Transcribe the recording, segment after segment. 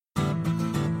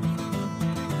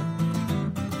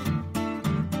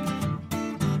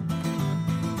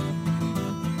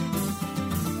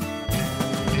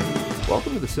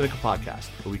Welcome to the Sinica Podcast,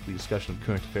 a weekly discussion of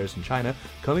current affairs in China,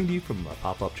 coming to you from a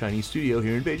pop-up Chinese studio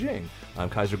here in Beijing. I'm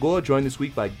Kaiser Kuo, joined this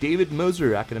week by David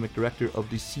Moser, Academic Director of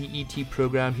the CET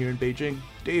program here in Beijing.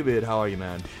 David, how are you,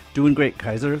 man? Doing great,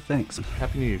 Kaiser. Thanks.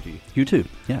 Happy New Year to you. You too,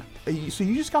 yeah. So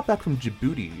you just got back from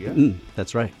Djibouti, yeah?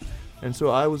 That's right. And so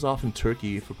I was off in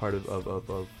Turkey for part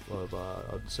of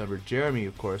December. Jeremy,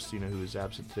 of course, who is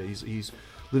absent today, he's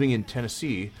living in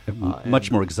Tennessee. Much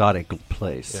more exotic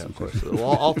place. Yeah, of course. So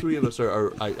all three of us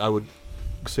are I would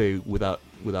say without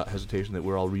hesitation that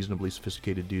we're all reasonably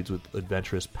sophisticated dudes with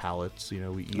adventurous palates.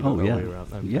 We eat all the way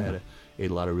around. I ate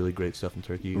a lot of really great stuff in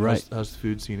Turkey. Right. How's the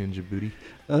food scene in Djibouti?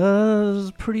 It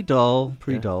was pretty dull.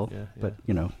 Yeah. But,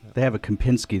 they have a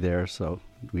Kempinski there, so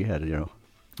we had,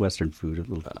 Western food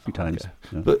a few times.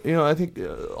 Okay. But, I think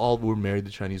all we're married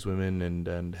to Chinese women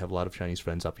and have a lot of Chinese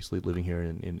friends, obviously, living here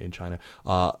in China.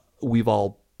 We've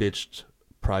all bitched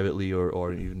privately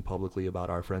or even publicly about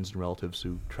our friends and relatives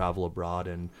who travel abroad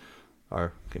and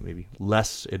are maybe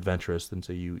less adventurous than,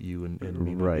 say, you and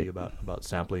me, maybe about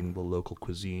sampling the local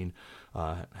cuisine,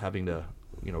 having to,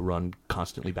 run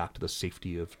constantly back to the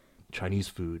safety of Chinese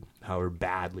food, however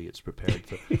badly it's prepared.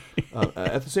 So,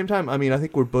 at the same time, I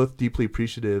think we're both deeply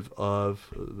appreciative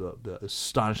of the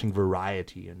astonishing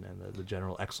variety and the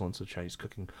general excellence of Chinese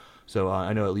cooking. So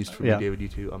I know, at least for me, David, you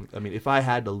too. If I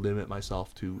had to limit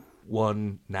myself to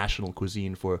one national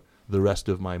cuisine for the rest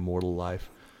of my mortal life,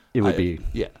 it would be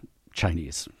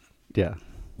Chinese. Yeah.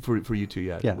 For you too,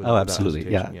 yeah. Yeah. Oh,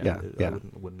 absolutely. Yeah.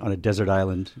 Wouldn't. On a desert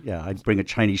island, I'd bring a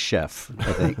Chinese chef,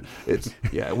 I think.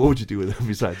 What would you do with him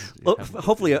besides? Well,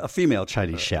 hopefully a female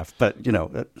Chinese chef, but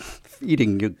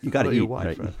eating you got to eat.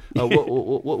 Wife, right?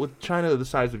 What with China the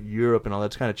size of Europe and all,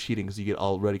 that's kind of cheating because you get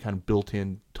already kind of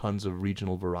built-in tons of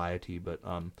regional variety. But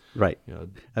right.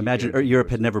 Imagine Europe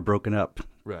had never broken up.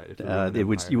 Right.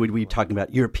 You would be talking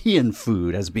about European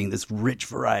food as being this rich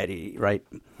variety, right?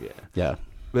 Yeah.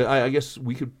 But I guess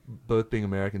we could, both being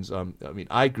Americans,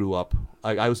 I grew up,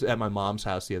 I was at my mom's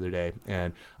house the other day,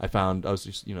 and I was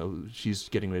just, she's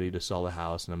getting ready to sell the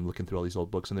house, and I'm looking through all these old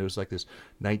books, and there was like this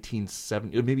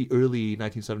 1970, maybe early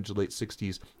 1970s to late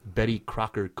 60s Betty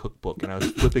Crocker cookbook, and I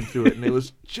was flipping through it, and it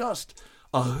was just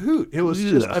a hoot. It was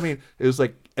just, it was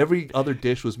like every other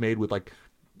dish was made with like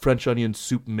French onion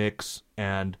soup mix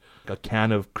and a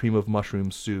can of cream of mushroom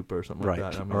soup or something like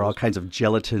that. Or all kinds of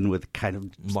gelatin with kind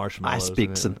of marshmallows,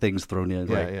 aspics and things thrown in.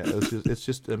 Yeah. It's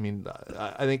just. I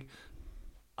think.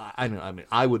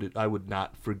 I would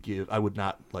not forgive. I would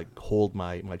not hold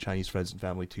my Chinese friends and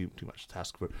family too much to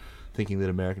task for thinking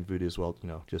that American food is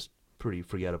just pretty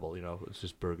forgettable. It's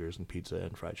just burgers and pizza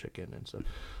and fried chicken and so.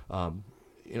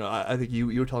 I think you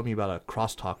were telling me about a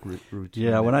crosstalk routine.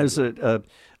 Yeah, when I was there's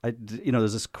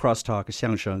this crosstalk, a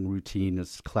xiangsheng routine,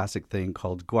 this classic thing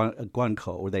called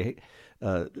guankou, where they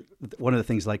one of the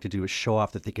things they like to do is show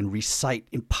off that they can recite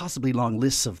impossibly long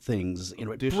lists of things,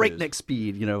 at breakneck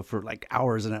speed, for like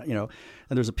hours and and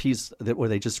there's a piece where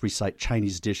they just recite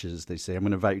Chinese dishes. They say, "I'm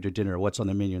going to invite you to dinner. What's on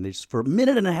the menu?" And they just for a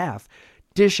minute and a half.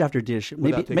 Dish after dish,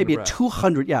 maybe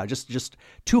 200, just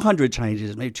 200 Chinese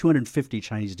dishes, maybe 250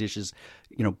 Chinese dishes,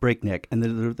 breakneck. And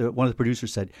one of the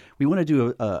producers said, "We want to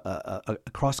do a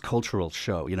cross-cultural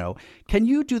show. Can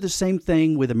you do the same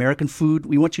thing with American food?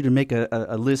 We want you to make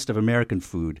a list of American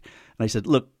food." And I said,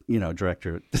 "Look,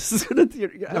 director, this is I'm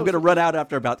going to run out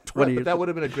after about 20." Right, but that would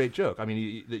have been a great joke.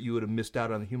 You would have missed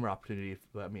out on the humor opportunity. It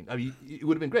would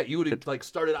have been great. You would have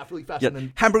started off really fast. Yeah. And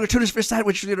then hamburger, tuna fish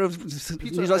sandwich, pizza,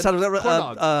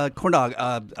 corn dog,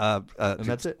 and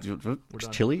that's it.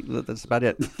 Chili. That's about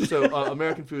it. So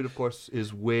American food, of course,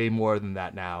 is way more than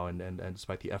that now. And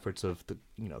despite the efforts of the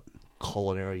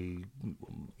culinary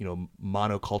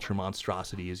monoculture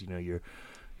monstrosities, your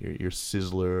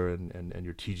Sizzler and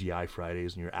your TGI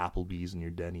Fridays and your Applebee's and your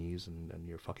Denny's and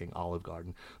your fucking Olive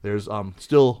Garden. There's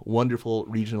still wonderful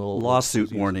regional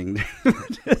lawsuit warning.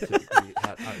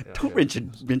 Don't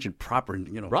mention proper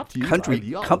country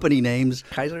company names,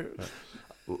 Kaiser.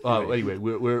 Anyway,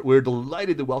 we're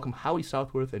delighted to welcome Howie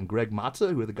Southworth and Greg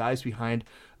Matza, who are the guys behind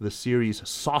the series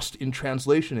Sauced in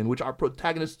Translation, in which our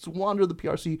protagonists wander the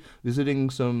PRC, visiting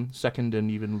some second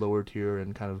and even lower tier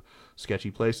and kind of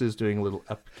sketchy places, doing a little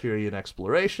Epicurean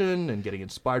exploration and getting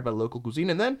inspired by local cuisine,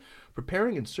 and then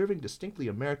preparing and serving distinctly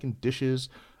American dishes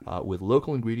with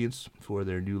local ingredients for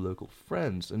their new local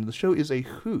friends. And the show is a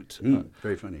hoot.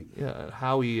 Very funny. Yeah,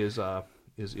 Howie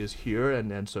is here,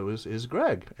 and so is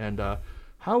Greg. And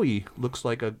Howie looks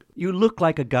like You look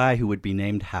like a guy who would be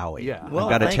named Howie. Yeah. Well,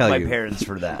 I've got to tell my you. parents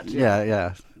for that.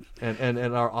 Yeah.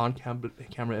 And our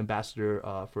on-camera ambassador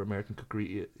for American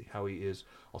Cookery, Howie, is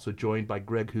also joined by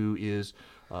Greg, who is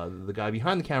the guy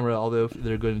behind the camera. Although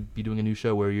they're going to be doing a new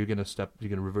show where you're going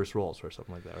to reverse roles or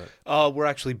something like that, right? We're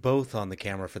actually both on the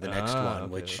camera for the next one,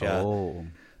 okay. which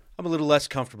I'm a little less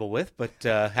comfortable with, but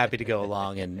happy to go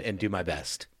along and do my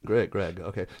best. Great, Greg.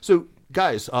 Okay, so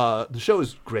guys, the show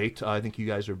is great. I think you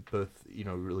guys are both,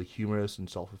 really humorous and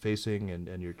self-effacing,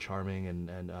 and you're charming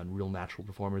and real natural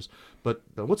performers. But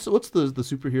what's the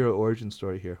superhero origin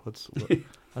story here? How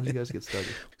did you guys get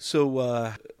started?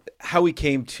 So, Howie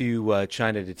came to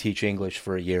China to teach English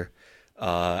for a year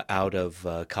out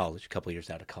of college, a couple of years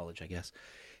out of college, I guess.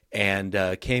 And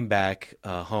came back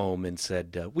home and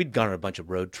said, we'd gone on a bunch of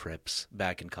road trips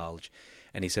back in college.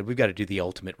 And he said, we've got to do the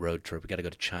ultimate road trip. We've got to go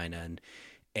to China.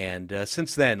 And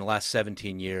since then, the last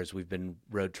 17 years, we've been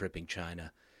road tripping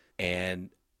China. And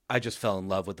I just fell in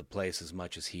love with the place as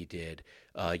much as he did.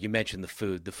 You mentioned the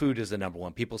food. The food is the number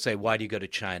one. People say, why do you go to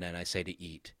China? And I say to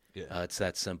eat. Yeah. It's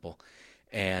that simple.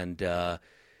 And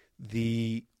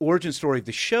the origin story of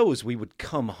the show is we would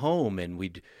come home and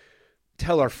we'd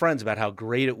tell our friends about how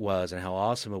great it was and how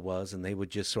awesome it was, and they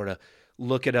would just sort of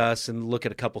look at us and look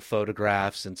at a couple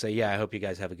photographs and say, yeah, I hope you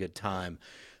guys have a good time.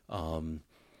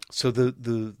 So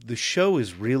the show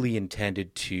is really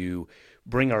intended to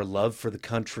bring our love for the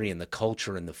country and the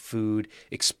culture and the food,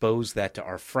 expose that to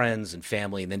our friends and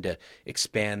family, and then to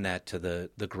expand that to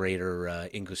the greater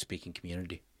English-speaking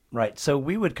community. Right. So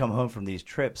we would come home from these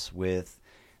trips with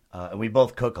and we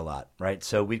both cook a lot, right?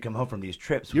 So we'd come home from these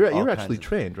trips. You're actually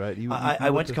trained, right? I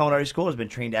went to culinary school. I've been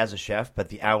trained as a chef, but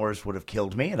the hours would have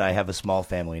killed me, and I have a small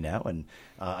family now, and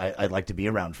I'd like to be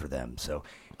around for them. So,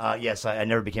 yes, I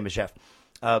never became a chef.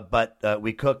 But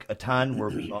we cook a ton.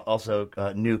 We're also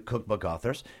new cookbook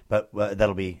authors, but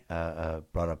that'll be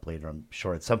brought up later, I'm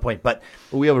sure, at some point. But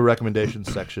we have a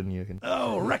recommendations section. You can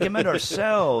recommend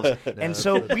ourselves. And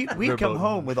so we'd come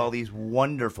home with all these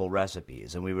wonderful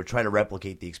recipes, and we would try to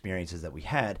replicate the experiences that we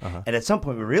had. And at some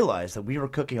point, we realized that we were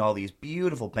cooking all these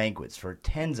beautiful banquets for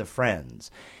tens of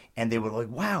friends. And they were like,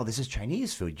 wow, this is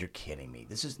Chinese food. You're kidding me.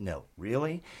 This is, no,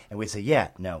 really? And we'd say, yeah,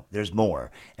 no, there's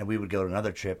more. And we would go to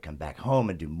another trip, come back home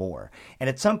and do more. And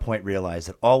at some point realize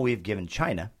that all we've given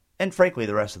China, and frankly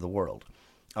the rest of the world,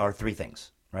 are three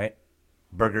things, right?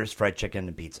 Burgers, fried chicken,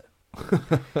 and pizza.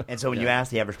 And so when you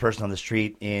ask the average person on the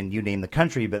street in, you name the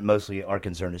country, but mostly our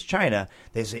concern is China,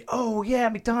 they say, oh, yeah,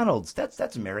 McDonald's.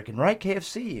 That's American, right?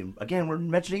 KFC. And again, we're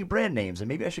mentioning brand names, and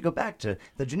maybe I should go back to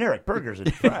the generic burgers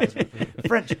and fries,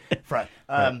 French fries.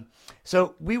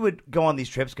 So we would go on these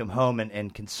trips, come home,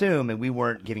 and consume, and we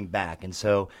weren't giving back. And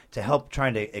so to help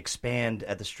trying to expand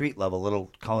at the street level a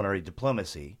little culinary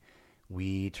diplomacy,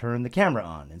 we turned the camera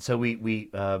on. And so we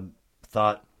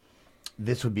thought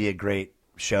this would be a great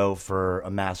show for a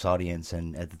mass audience,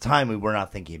 and at the time we were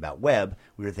not thinking about web,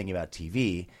 we were thinking about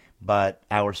TV, but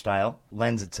our style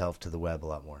lends itself to the web a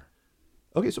lot more.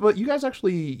 Okay, so but you guys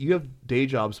actually, you have day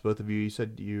jobs, both of you. You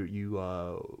said you're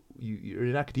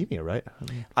in academia, right?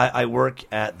 I work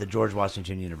at the George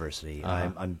Washington University.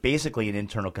 I'm basically an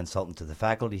internal consultant to the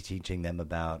faculty, teaching them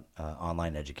about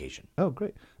online education. Oh,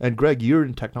 great. And Greg, you're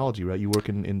in technology, right? You work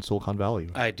in Silicon Valley.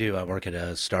 I do. I work at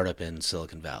a startup in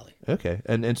Silicon Valley. Okay.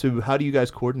 And so how do you guys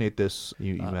coordinate this?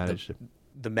 You manage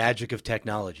the magic of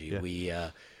technology.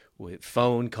 Yeah. With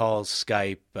phone calls,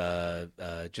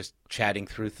 Skype, just chatting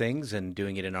through things and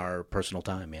doing it in our personal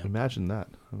time. Yeah, imagine that.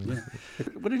 I mean,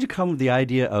 What did you come with the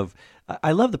idea of?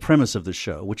 I love the premise of the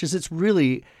show, which is it's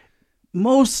really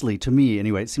mostly, to me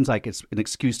anyway, it seems like it's an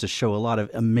excuse to show a lot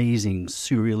of amazing,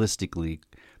 surrealistically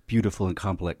beautiful and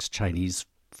complex Chinese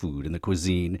food and the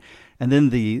cuisine, and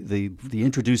then the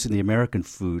introducing the American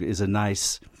food is a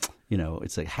nice,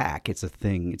 it's a hack, it's a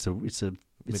thing, it's a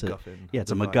MacGuffin.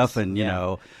 It's a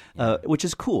MacGuffin, which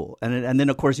is cool. And then,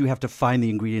 of course, you have to find the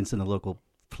ingredients in the local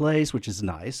place, which is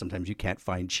nice. Sometimes you can't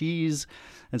find cheese,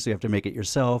 and so you have to make it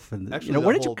yourself. And actually,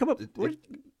 where did you come up?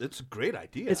 It's a great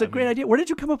idea. It's a great idea. Where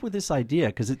did you come up with this idea?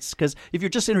 Because if you're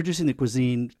just introducing the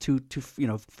cuisine to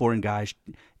foreign guys,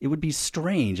 it would be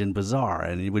strange and bizarre,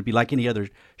 and it would be like any other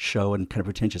show and kind of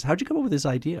pretentious. How'd you come up with this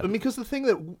idea? I mean, because the thing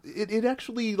that it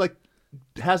actually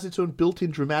has its own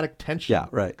built-in dramatic tension. Yeah,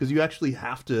 right. Because you actually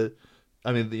have to.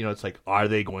 I mean, it's like, are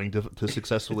they going to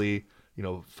successfully,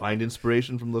 find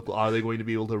inspiration from local? Are they going to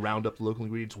be able to round up the local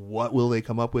ingredients? What will they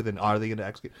come up with, and are they going to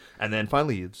execute? And then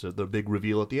finally, it's the big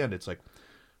reveal at the end. It's like,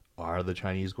 are the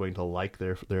Chinese going to like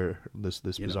this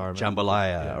bizarre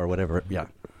jambalaya or whatever? Yeah.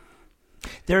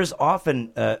 There's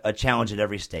often a challenge at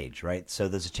every stage, right? So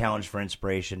there's a challenge for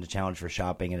inspiration, a challenge for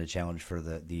shopping, and a challenge for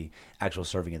the actual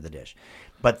serving of the dish.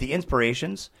 But the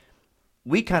inspirations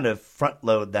we kind of front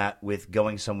load that with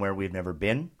going somewhere we've never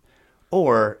been,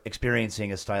 or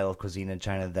experiencing a style of cuisine in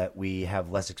China that we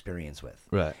have less experience with.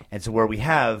 Right. And so where we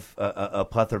have a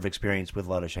plethora of experience with a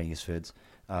lot of Chinese foods,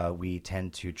 we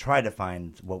tend to try to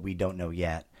find what we don't know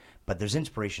yet. But there's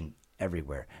inspiration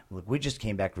everywhere. Look, we just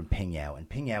came back from Pingyao, and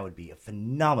Pingyao would be a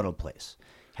phenomenal place.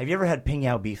 Have you ever had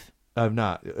Pingyao beef? I've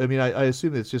not. I mean, I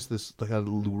assume it's just this like kind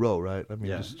of luro, right? I mean,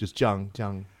 just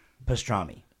jiang.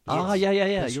 Pastrami. Ah, It's yeah.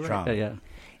 You're pastrami. right. Yeah.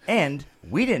 And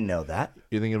we didn't know that.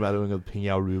 You're thinking about doing a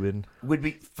Pingyao Reuben, Would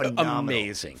be phenomenal.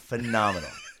 Amazing. Phenomenal.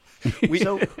 We,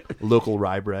 local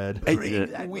rye bread.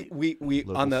 we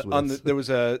on the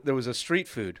there was a street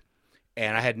food,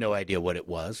 and I had no idea what it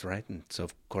was, right? And so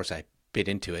of course I bit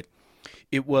into it.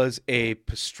 It was a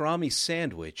pastrami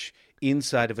sandwich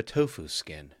inside of a tofu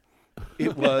skin.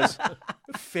 It was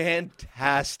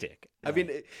fantastic. I mean,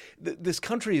 this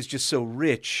country is just so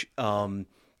rich in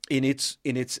its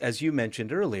as you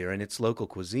mentioned earlier, in its local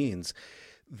cuisines,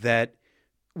 that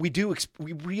we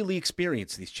really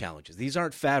experience these challenges. These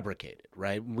aren't fabricated,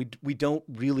 right? We don't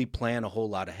really plan a whole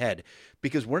lot ahead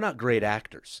because we're not great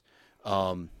actors.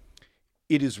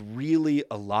 It is really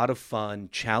a lot of fun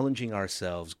challenging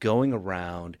ourselves, going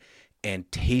around and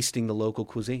tasting the local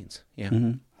cuisines. Yeah.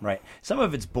 Mm-hmm. Right. Some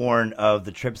of it's born of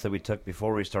the trips that we took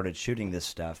before we started shooting this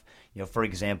stuff. For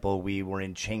example, we were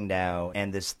in Qingdao,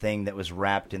 and this thing that was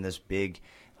wrapped in this big,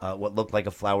 what looked like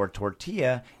a flour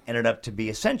tortilla, ended up to be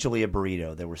essentially a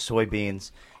burrito. There were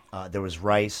soybeans, there was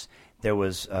rice, there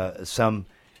was some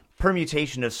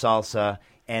permutation of salsa,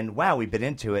 and wow, we bit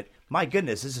into it. My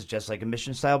goodness, this is just like a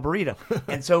Mission-style burrito.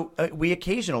 And so we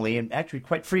occasionally, and actually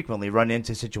quite frequently, run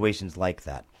into situations like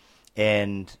that.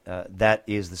 And that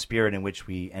is the spirit in which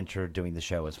we enter doing the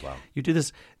show as well. You do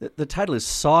this. The title is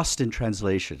Sauced in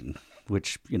Translation,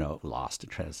 which, lost in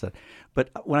translation. But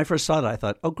when I first saw that, I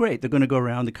thought, oh, great. They're going to go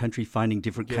around the country finding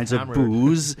different kinds hammered. of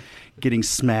booze, getting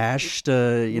smashed,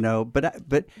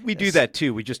 But We do that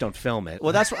too. We just don't film it.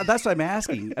 Well, that's what I'm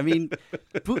asking. I mean,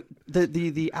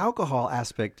 the alcohol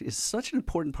aspect is such an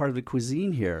important part of the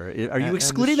cuisine here. Are you And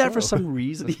excluding the that for show. some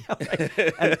reason?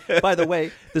 And by the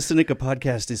way, the Sinica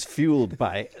podcast is fueled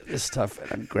by this stuff.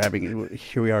 And I'm grabbing it.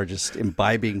 Here we are just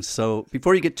imbibing. So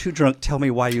before you get too drunk, tell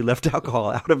me why you left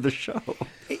alcohol out of the show.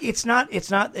 It's not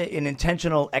an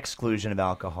intentional exclusion of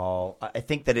alcohol. I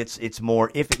think that it's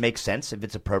more if it makes sense, if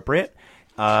it's appropriate.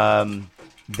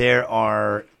 There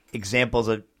are examples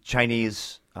of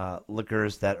Chinese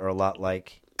liquors that are a lot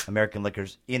like American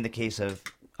liquors in the case of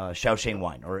Shaoxing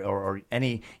wine or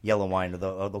any yellow wine or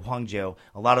the Huangjiu.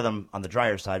 A lot of them on the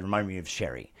drier side remind me of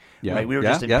sherry. Yeah. Right? We were Yeah,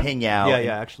 just in yeah. Pingyao. Yeah, and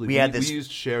actually, we had this. we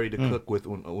used sherry to cook with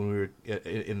when we were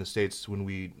in the States when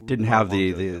we Didn't have the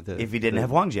if you didn't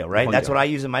have Huangjiu, right? Huangjiu. That's what I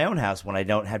use in my own house when I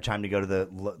don't have time to go to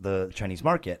the Chinese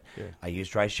market. Yeah. I use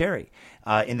dry sherry.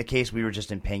 In the case, we were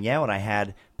just in Pingyao, and I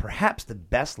had perhaps the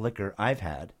best liquor I've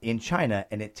had in China,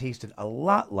 and it tasted a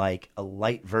lot like a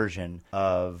light version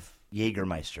of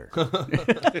Jägermeister.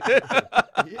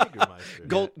 Jägermeister.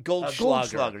 Goldschlager.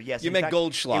 Goldschlager, yes. You In meant fact,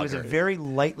 Goldschlager. It was a very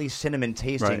lightly cinnamon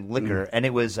tasting Right. liquor, and it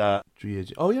was Oh yeah.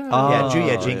 yeah, Oh,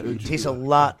 Juyejing. It tastes a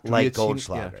lot like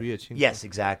Goldschlager. Juyejing. Yes,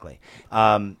 exactly.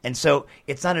 And so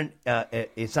it's not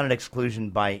an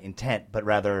exclusion by intent, but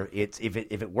rather it's if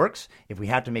it works. If we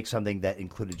had to make something that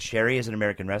included sherry as an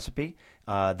American recipe,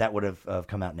 that would have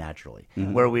come out naturally.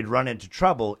 Where we'd run into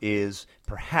trouble is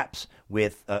perhaps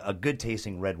with a good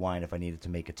tasting red wine if I needed to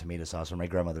make a tomato sauce or my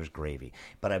grandmother's gravy.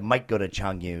 But I might go to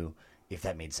Changyu if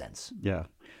that made sense. Yeah.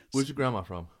 Where's your grandma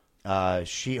from?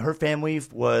 Her family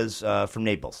was from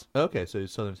Naples. Okay, so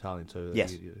Southern Italian. So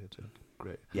Yes.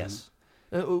 Great. Yes.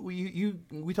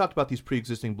 We talked about these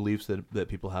pre-existing beliefs that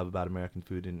people have about American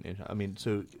food, I mean,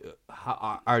 so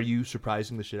how, are you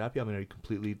surprising the shit out of you? I mean, are you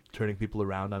completely turning people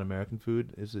around on American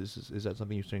food? Is that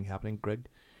something you're seeing happening, Greg?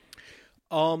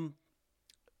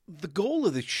 The goal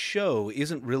of the show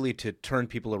isn't really to turn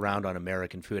people around on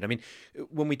American food. I mean,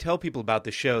 when we tell people about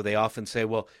the show, they often say,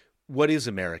 well, what is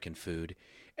American food?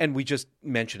 And we just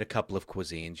mention a couple of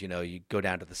cuisines. You go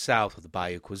down to the South with the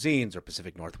Bayou cuisines, or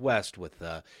Pacific Northwest with,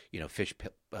 fish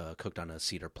cooked on a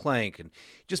cedar plank, and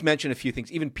just mention a few things.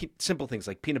 Even simple things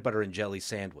like peanut butter and jelly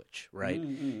sandwich, right,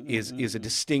 is a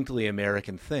distinctly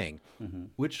American thing.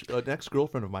 Which an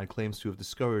ex-girlfriend of mine claims to have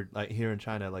discovered here in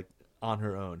China, on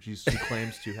her own. She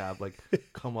claims to have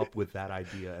come up with that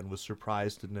idea and was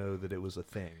surprised to know that it was a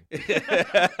thing.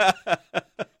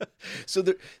 So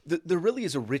there really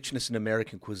is a richness in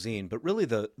American cuisine, but really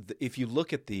if you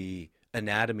look at the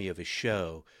anatomy of a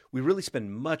show, we really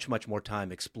spend much, much more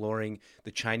time exploring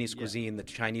the Chinese cuisine, the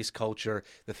Chinese culture,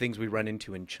 the things we run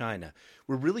into in China.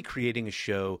 We're really creating a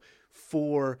show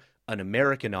for an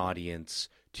American audience,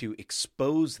 to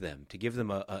expose them, to give them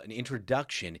an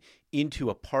introduction into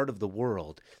a part of the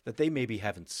world that they maybe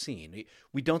haven't seen.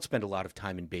 We don't spend a lot of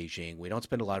time in Beijing. We don't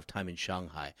spend a lot of time in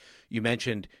Shanghai. You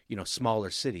mentioned, smaller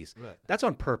cities. Right. That's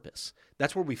on purpose.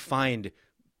 That's where we find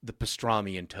the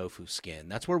pastrami and tofu skin.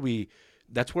 That's where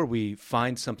we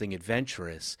find something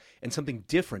adventurous and something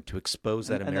different to expose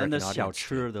that American and then the audience.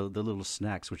 xiaochi, the little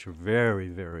snacks, which are very,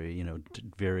 very,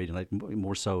 varied, like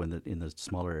more so in the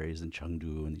smaller areas in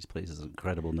Chengdu and these places.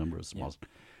 Incredible number of small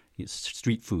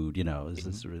street food. Is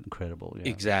incredible. Yeah.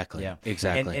 Exactly. Yeah,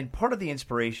 exactly. And part of the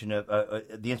inspiration of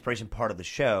the inspiration part of the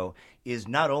show is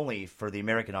not only for the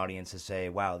American audience to say,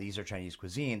 "Wow, these are Chinese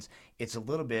cuisines." It's a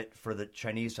little bit for the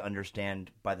Chinese to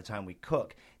understand by the time we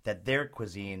cook that their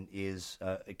cuisine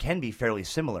can be fairly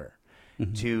similar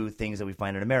to things that we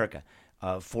find in America.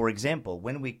 For example,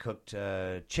 when we cooked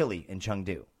chili in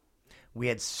Chengdu, we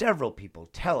had several people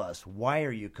tell us, "Why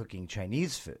are you cooking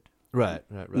Chinese food?" Right.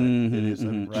 Mm-hmm, It is.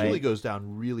 Chili right. goes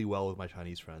down really well with my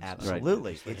Chinese friends.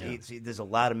 Absolutely. There's a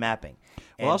lot of mapping.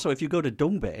 Well, also, if you go to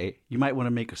Dongbei, you might want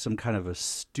to make some kind of a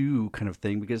stew kind of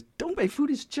thing because Dongbei food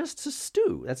is just a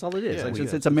stew. That's all it is.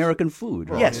 Yeah, It's American food.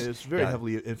 Well, Right? Yes. it's very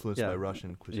heavily influenced by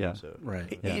Russian cuisine. Yeah. So. Right.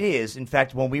 It is. In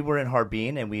fact, when we were in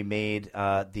Harbin and we made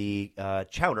the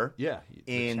chowder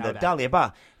in the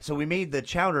Dalieba, so we made the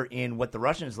chowder in what the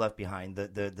Russians left behind,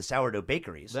 the sourdough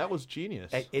bakeries. That was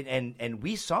genius. And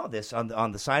we saw this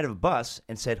on the side of a bus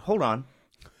and said, "Hold on,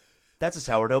 that's a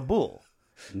sourdough boule.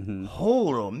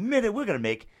 Hold on a minute, we're going to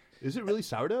make." Is it really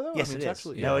sourdough though? Yes, I mean, it is. it's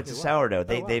actually, No, it's a sourdough.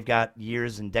 Wow. They've got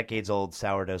years and decades old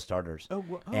sourdough starters.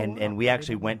 And we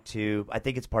actually went to, I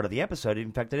think it's part of the episode.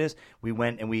 In fact, it is. We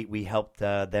went and we helped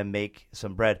them make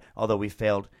some bread, although we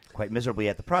failed quite miserably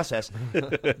at the process.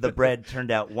 The bread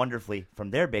turned out wonderfully from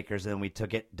their bakers, and then we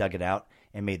took it, dug it out,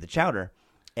 and made the chowder.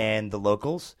 And the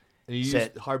locals And you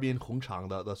said, used Harbin Hongchang,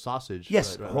 the sausage.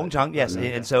 yes, right. Hongchang, yes.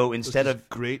 And so instead This is of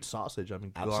great sausage, I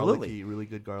mean, Absolutely. garlicky, really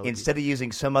good garlic. Instead of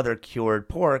using some other cured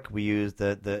pork, we used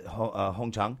the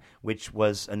Hongchang, which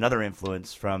was another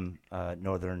influence from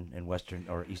northern and western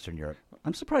or eastern Europe.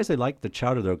 I'm surprised they like the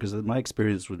chowder though, because my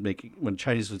experience with making when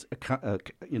Chinese was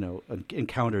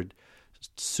encountered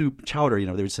soup chowder,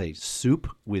 they would say soup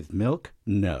with milk.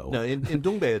 No. No, in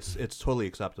Dongbei, it's totally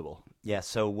acceptable. Yeah.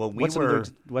 So when we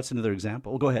What's another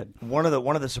example? Go ahead. one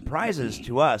of the surprises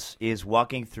to us is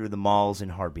walking through the malls in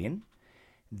Harbin.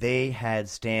 They had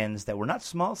stands that were not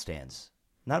small stands,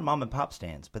 not mom and pop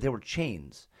stands, but they were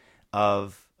chains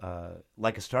of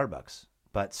like a Starbucks,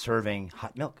 but serving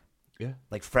hot milk. Yeah.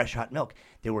 Like fresh hot milk.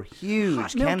 They were huge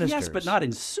Hot milk, canisters. yes, but not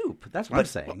in soup. That's what I'm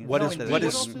saying. What is What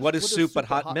else what is soup but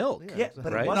hot milk? Yeah,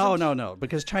 but Right? it wasn't. No,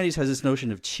 because Chinese has this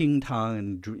notion of qing tang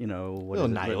and what Well, is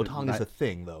it? Nai Tang is a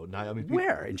thing, though. I mean,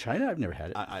 Where in China? I've never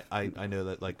had it. I know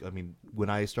that. Like, I mean,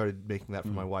 when I started making that for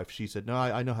my wife, she said, "No,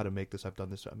 I know how to make this. I've done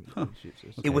this." I mean,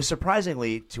 It was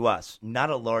surprisingly to us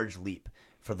not a large leap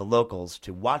for the locals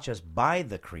to watch us buy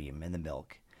the cream and the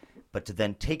milk, but to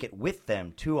then take it with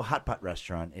them to a hot pot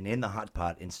restaurant, and in the hot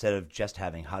pot, instead of just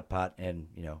having hot pot and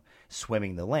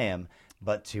swimming the lamb,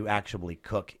 but to actually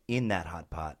cook in that hot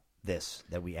pot this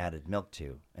that we added milk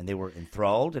to, and they were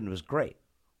enthralled, and it was great.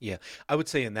 Yeah. I would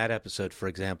say in that episode, for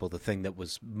example, the thing that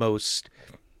was most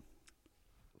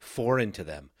foreign to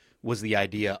them was the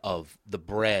idea of the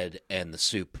bread and the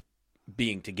soup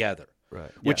being together.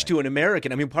 Right. Which to an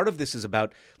American, I mean, part of this is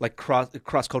about like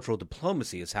cross-cultural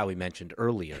diplomacy, is how we mentioned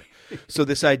earlier. So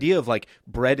this idea of like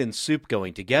bread and soup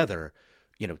going together,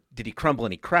 did he crumble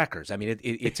any crackers? I mean,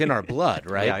 it's in our blood,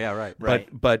 right? Yeah, right.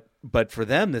 But for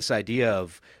them, this idea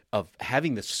of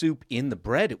having the soup in the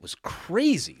bread, it was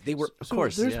crazy. They were, Of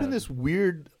course, there's been this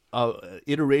weird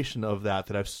iteration of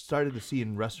that I've started to see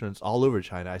in restaurants all over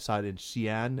China. I saw it in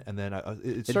Xi'an, and then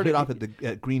it started off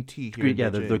at Green Tea here.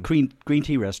 The green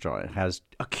tea restaurant has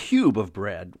a cube of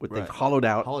bread with they've hollowed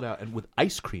out. And with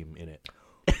ice cream in it.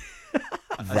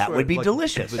 That would be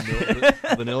delicious.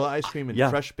 Vanilla ice cream and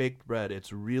fresh baked bread.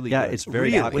 It's really good. It's very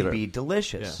Really popular. would be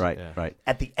delicious. Right, Yeah. right.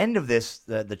 At the end of this,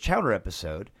 the chowder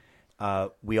episode,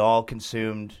 we all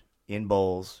consumed in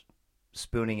bowls,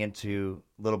 spooning into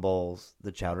little bowls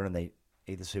the chowder, and they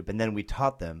ate the soup. And then we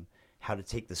taught them how to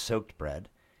take the soaked bread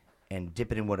and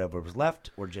dip it in whatever was left,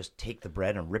 or just take the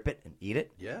bread and rip it and eat it.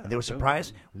 Yeah. And they were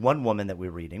surprised. One woman that we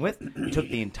were eating with took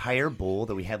the entire bowl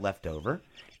that we had left over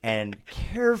and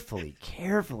carefully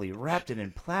wrapped it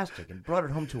in plastic and brought it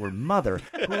home to her mother,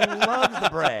 who loves the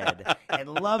bread and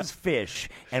loves fish,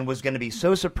 and was going to be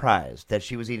so surprised that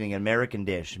she was eating an American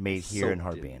dish made here in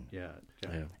Harbin. Yeah.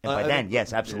 And by then,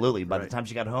 yes, absolutely. By the right. time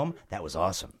she got home, that was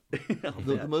awesome.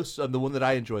 The most, the one that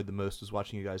I enjoyed the most was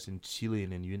watching you guys in Chile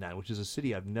and in Yunnan, which is a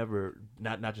city I've never,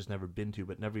 not just never been to,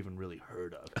 but never even really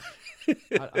heard of.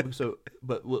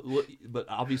 But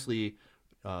obviously,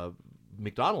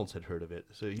 McDonald's had heard of it,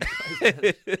 so you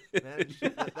guys managed,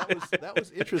 that was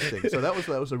interesting. So that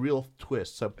was a real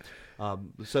twist. So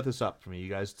set this up for me. You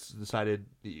guys decided,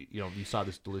 you saw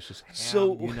this delicious ham.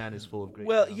 So Yunnan is full of great.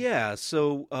 Well, ham. yeah.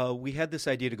 So we had this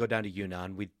idea to go down to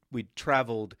Yunnan. We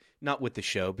traveled not with the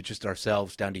show, but just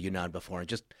ourselves down to Yunnan before, and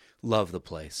just love the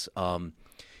place.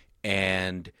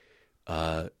 And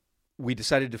we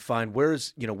decided to find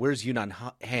where's Yunnan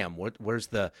ham, where's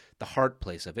the heart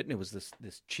place of it, and it was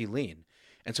this Chilean.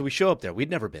 And so we show up there. We'd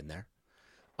never been there.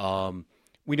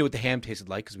 We knew what the ham tasted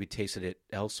like because we tasted it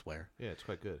elsewhere. Yeah, it's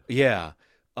quite good. Yeah.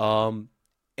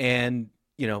 And,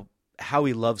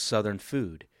 Howie loves Southern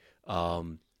food.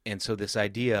 And so this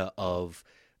idea of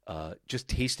just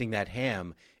tasting that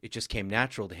ham, it just came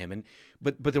natural to him.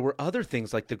 But there were other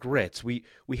things like the grits. We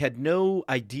had no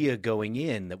idea going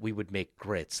in that we would make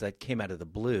grits. That came out of the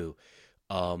blue.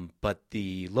 But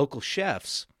the local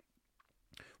chefs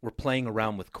were playing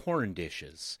around with corn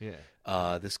dishes.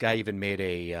 Yeah. This guy even made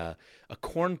a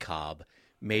corn cob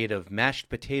made of mashed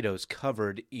potatoes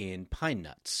covered in pine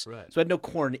nuts. Right. So it had no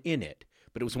corn in it,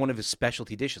 but it was one of his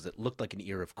specialty dishes. It looked like an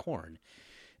ear of corn.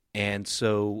 And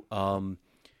so,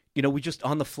 we just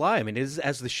on the fly. I mean, as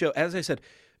I said,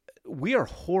 we are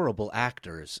horrible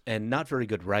actors and not very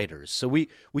good writers. So we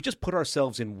just put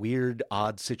ourselves in weird,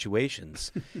 odd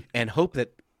situations and hope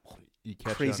that You catch it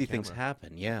on crazy things camera.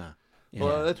 happen. Yeah.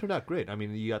 Well, that turned out great. I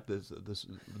mean, you got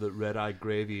the red eye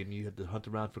gravy, and you had to hunt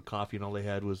around for coffee, and all they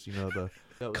had was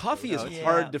Coffee is Yeah.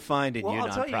 hard to find in Well, I'll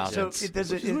Yunnan tell you, province. so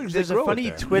there's Which is weird, there's they a grow it funny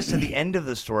there. twist at the end of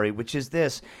the story, which is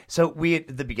this. So we,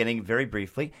 at the beginning, very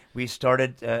briefly, we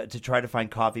started to try to find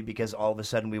coffee because all of a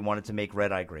sudden we wanted to make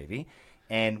red eye gravy,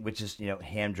 and which is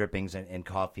ham drippings and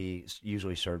coffee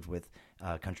usually served with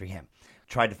country ham.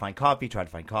 Tried to find coffee.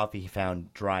 He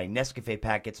found dry Nescafe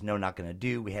packets. No, not going to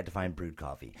do. We had to find brewed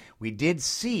coffee. We did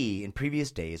see in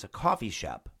previous days a coffee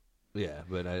shop, Yeah,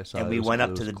 but I saw and it we was- went it up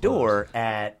was to the closed. door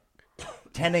at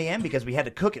 10 a.m. because we had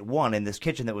to cook at 1 in this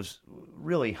kitchen that was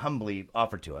really humbly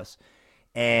offered to us,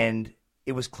 and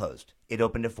it was closed. It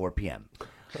opened at 4 p.m.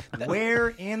 Where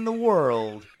in the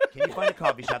world can you find a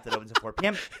coffee shop that opens at 4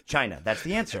 p.m.? China. That's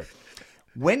the answer.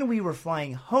 When we were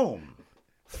flying home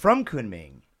from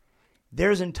Kunming,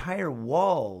 there's entire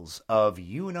walls of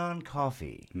Yunnan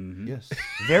coffee. Yes,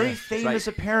 Very famous,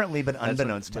 apparently, but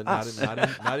unbeknownst but to us.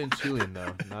 not in Chilean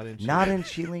though. Not in Chilean. Not in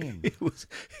Chilean. It was,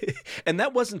 and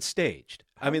that wasn't staged.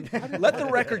 I mean, let the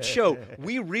record show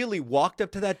we really walked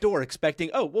up to that door expecting,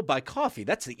 we'll buy coffee.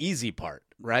 That's the easy part,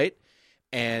 right?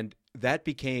 And that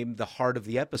became the heart of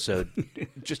the episode,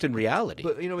 just in reality.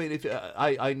 But I mean, if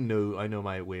I know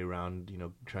my way around,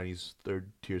 Chinese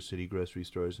third-tier city grocery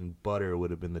stores, and butter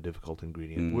would have been the difficult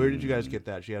ingredient. Where did you guys get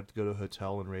that? Did you have to go to a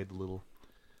hotel and raid the little?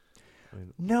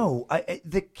 No,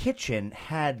 the kitchen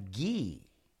had ghee.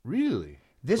 Really?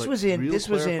 This Like was in. real This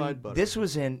was in. clarified butter. This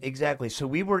was in exactly. So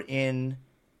we were in,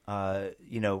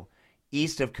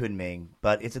 east of Kunming,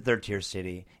 but it's a third-tier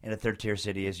city. In a third-tier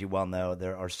city, as you well know,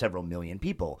 there are several million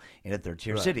people in a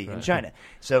third-tier city in China.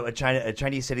 So a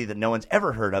Chinese city that no one's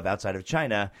ever heard of outside of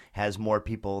China has more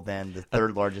people than the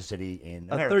third largest city in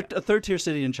America. A third-tier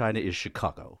city in China is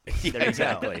Chicago. There you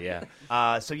go.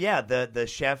 Yeah. So yeah, the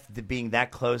chef being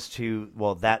that close to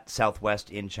that southwest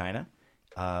in China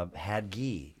had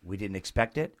ghee. We didn't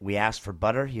expect it. We asked for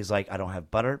butter. He's like, I don't have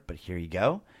butter, but here you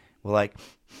go. We're like,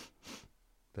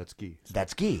 That's ghee.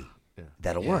 that's ghee. Yeah.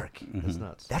 That'll work. That's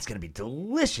nuts. That's going to be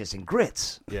delicious in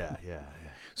grits. Yeah.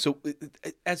 So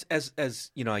as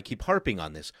I keep harping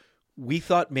on this. We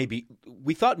thought maybe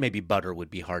butter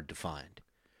would be hard to find,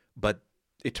 but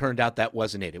it turned out that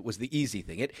wasn't it. It was the easy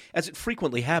thing. As it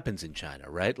frequently happens in China,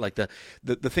 right? Like the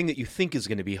thing that you think is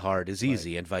going to be hard is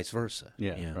easy, and vice versa.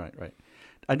 Yeah, right.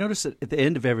 I noticed that at the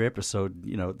end of every episode,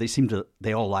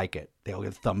 they all like it. They all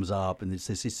get thumbs up, and they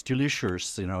say it's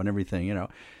delicious, and everything,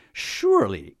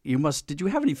 Surely did you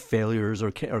have any failures,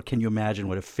 or can you imagine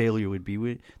what a failure would be?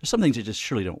 There's some things that just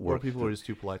surely don't Or work. people are just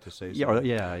too polite to say.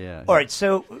 Yeah. All right,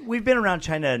 so we've been around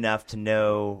China enough to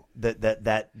know that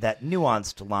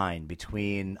nuanced line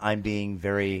between I'm being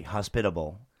very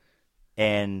hospitable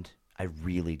and I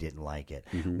really didn't like it.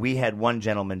 We had one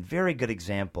gentleman, very good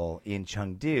example in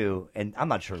Chengdu, and I'm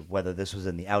not sure whether this was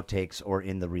in the outtakes or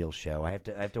in the real show. I have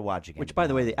to watch again. Which, by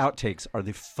the way, the outtakes are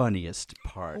the funniest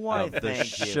part Why, of the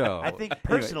thank you. show. I think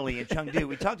personally in Chengdu,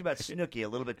 we talked about Snooki a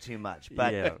little bit too much,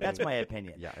 but that's my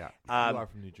opinion. You are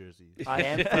from New Jersey. I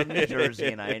am from New Jersey,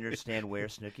 and I understand where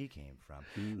Snooki came from.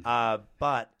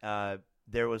 But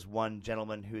there was one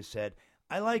gentleman who said,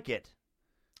 I like it.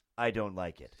 I don't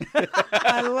like it.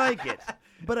 I like it,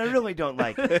 but I really don't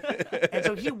like it. And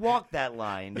so he walked that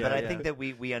line, but I think that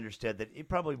we understood that it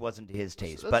probably wasn't to his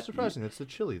taste. That's but surprising. It's the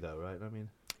chili, though, right? I mean,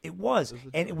 it was.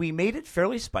 And we made it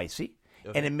fairly spicy.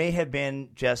 Okay. And it may have been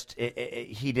just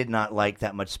he did not like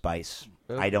that much spice.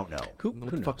 I don't know.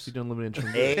 What the fuck's he doing living in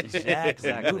Chengdu?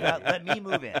 Exactly. Move out, let me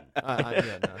move in.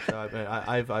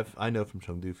 I know from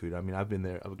Chengdu food. I mean, I've been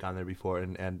there. I've gone there before,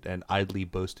 and idly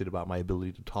boasted about my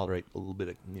ability to tolerate a little bit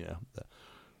of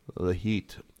the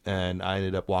heat. And I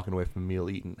ended up walking away from a meal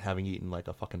having eaten like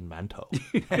a fucking mantou.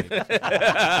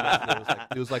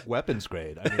 It was like weapons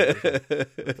grade. I mean,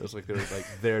 it was like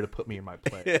there to put me in my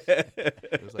place.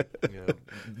 It was like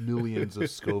millions of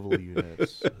Scoville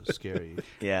units. It was scary.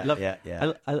 Yeah.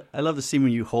 I love the scene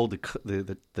when you hold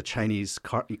the Chinese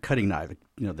cutting knife,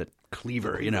 the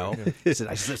cleaver, It's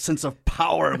a sense of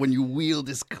power when you wield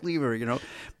this cleaver,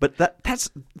 But that's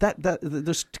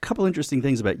there's a couple interesting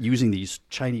things about using these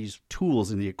Chinese tools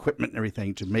and the equipment and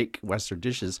everything to make Western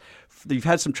dishes. You've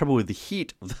had some trouble with the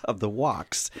heat of the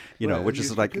woks, which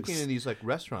is like cooking in these like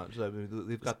restaurants. I mean,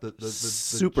 they've got the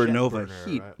supernova burner,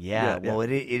 heat. Right? Yeah. Well,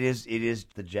 it is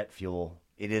the jet fuel.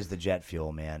 It is the jet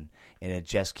fuel, man, and it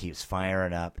just keeps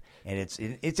firing up, and it's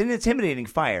an intimidating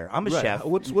fire. I'm a chef.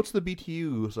 What's the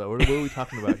BTU? So what are we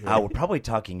talking about here? We're probably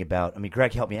talking about. I mean,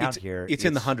 Greg, help me out here. It's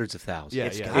in the hundreds of thousands. Yeah,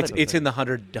 it's in the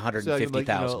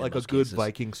 150,000. Like a good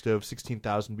Viking stove,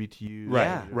 16,000 BTU.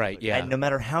 Right. And no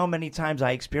matter how many times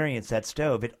I experience that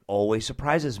stove, it always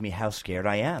surprises me how scared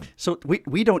I am. So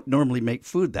we don't normally make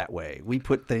food that way. We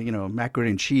put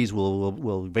macaroni and cheese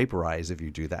will vaporize if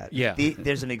you do that. Yeah.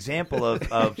 There's an example of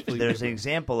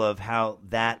how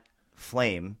that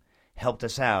flame helped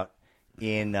us out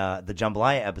in the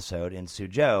jambalaya episode in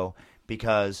Suzhou,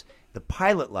 because the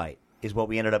pilot light is what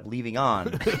we ended up leaving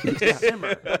on to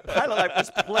simmer. Pilot light was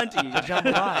plenty.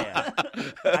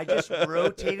 Jambalaya. I just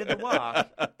rotated the wok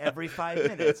every 5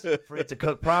 minutes for it to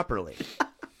cook properly.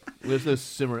 There's this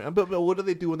simmering, but what do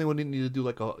they do when they need to do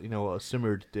like a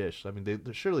simmered dish? I mean,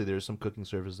 surely there's some cooking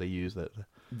surface they use that.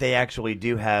 They actually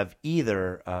do have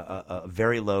either a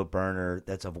very low burner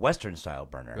that's a Western style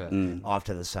burner off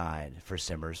to the side for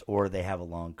simmers, or they have a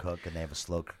long cook and they have a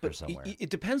slow cooker somewhere. It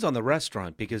depends on the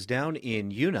restaurant, because down in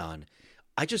Yunnan,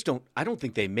 I don't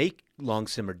think they make long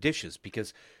simmered dishes,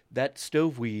 because that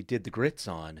stove we did the grits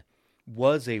on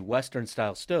was a Western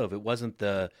style stove. It wasn't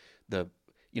the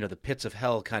pits of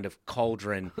hell kind of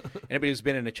cauldron. Anybody who's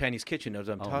been in a Chinese kitchen knows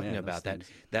what I'm talking about.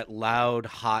 That loud,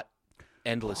 hot,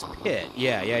 endless pit.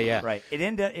 Yeah. Right.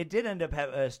 It did end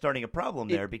up starting a problem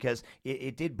there, because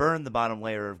it did burn the bottom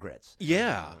layer of grits.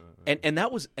 Yeah. And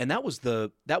that was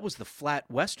the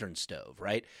flat Western stove,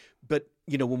 right? But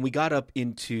when we got up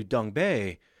into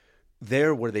Dongbei,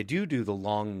 there where they do the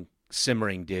long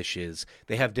simmering dishes,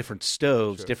 they have different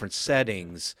stoves, different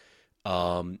settings,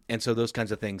 and so those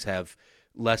kinds of things have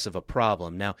less of a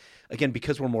problem. Now, again,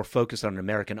 because we're more focused on an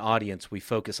American audience, we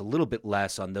focus a little bit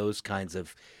less on those kinds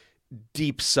of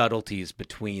deep subtleties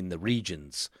between the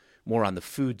regions, more on the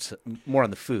food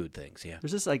things. Yeah,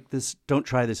 there's this don't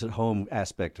try this at home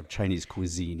aspect of Chinese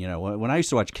cuisine. When I used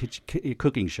to watch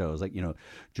cooking shows, like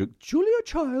Julia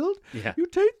Child, you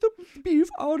take the beef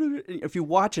out of it. If you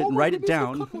watch it and write it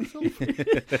down.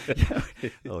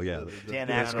 Oh yeah, Dan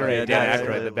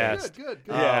Aykroyd, the best. Good.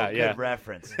 Good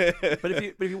reference. But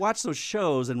if you watch those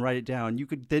shows and write it down, you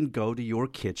could then go to your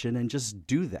kitchen and just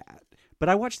do that. But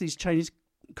I watch these Chinese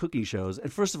cooking shows,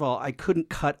 and first of all, I couldn't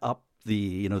cut up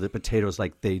the potatoes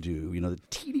like they do, the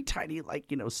teeny tiny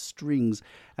strings,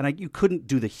 and you couldn't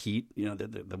do the heat,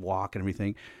 the wok and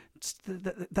everything.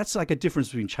 That's like a difference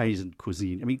between Chinese and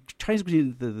cuisine. I mean, Chinese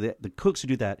cuisine, the cooks who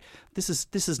do that, this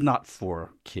is not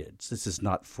for kids. This is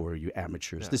not for you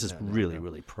amateurs. This is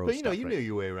really pro. But stuff, you know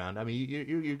your way around. I mean,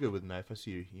 you're good with a knife. I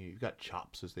see you've got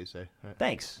chops, as they say. Right?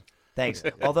 Thanks.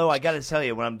 Although I got to tell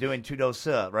you, when I'm doing tudo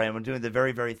se, right, I'm doing the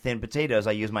very, very thin potatoes,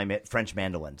 I use my French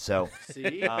mandolin. So see,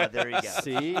 there you go.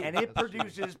 See, and it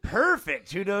produces perfect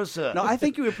tudo se. No, I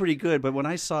think you were pretty good, but when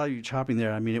I saw you chopping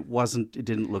there, I mean, it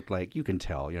didn't look like, you can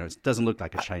tell, it doesn't look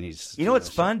like a Chinese. You know what's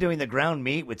fun? Doing the ground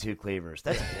meat with two cleavers.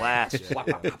 That's a blast.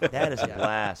 That is a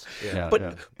blast.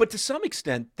 But to some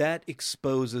extent, that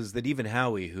exposes that even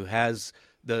Howie, who has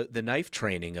the knife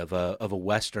training of a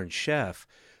Western chef,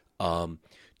 to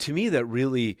me that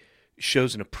really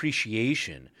shows an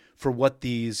appreciation for what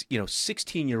these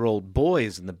 16-year-old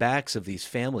boys in the backs of these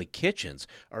family kitchens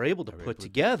are able to put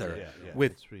together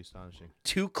with It's pretty astonishing.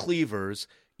 2 cleavers,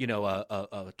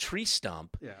 a tree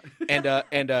stump, and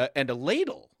a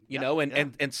ladle.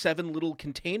 And 7 little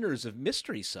containers of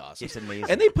mystery sauce. It's amazing.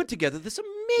 And they put together this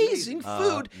amazing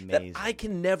food that Amazing. I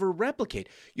can never replicate.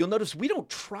 You'll notice we don't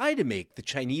try to make the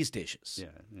Chinese dishes.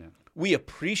 Yeah. We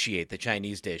appreciate the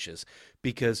Chinese dishes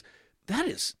because that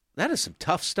is some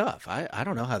tough stuff. I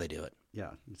don't know how they do it. Yeah,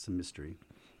 it's a mystery.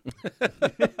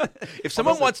 If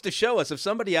someone wants to show us, if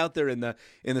somebody out there in the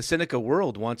Sinica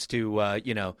world wants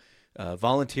to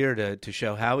volunteer to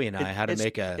show Howie and I how to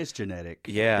make a It's genetic.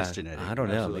 yeah, It's genetic. I don't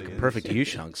know, Absolutely. make a perfect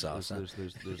yushang sauce. Huh?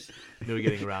 There's no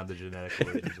getting around the genetic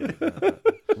origins.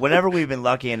 Whenever we've been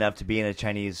lucky enough to be in a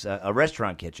Chinese a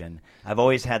restaurant kitchen, I've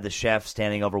always had the chef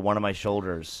standing over one of my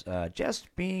shoulders,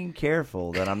 just being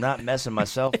careful that I'm not messing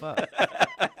myself up.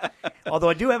 Although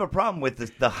I do have a problem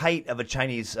with the height of a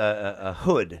Chinese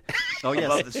hood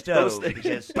above the stove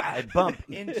because I bump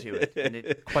into it and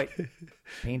it's quite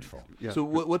painful. Yeah. So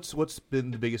what's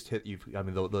been the biggest hit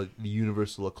the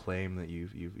universal acclaim that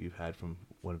you've had from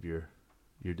one of your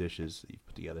dishes that you've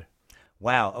put together?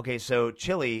 Wow. Okay, so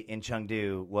chili in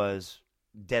Chengdu was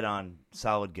dead on,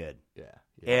 solid good. Yeah.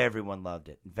 Everyone loved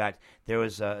it. In fact, there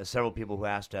was several people who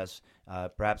asked us,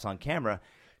 perhaps on camera,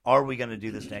 are we going to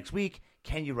do this next week?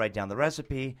 Can you write down the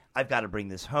recipe? I've got to bring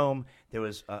this home. There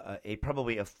was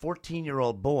probably a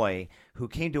 14-year-old boy who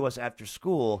came to us after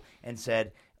school and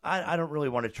said, I don't really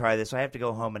want to try this. I have to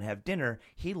go home and have dinner.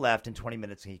 He left in 20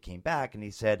 minutes and he came back and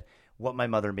he said, what my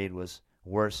mother made was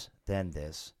worse than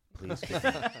this. Please give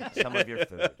me some of your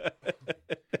food.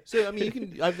 So I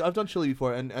mean, I've done chili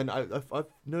before, and I've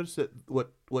noticed that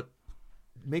what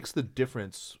makes the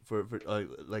difference for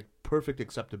like perfect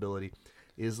acceptability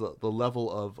is the level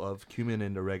of cumin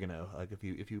and oregano. Like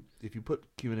if you put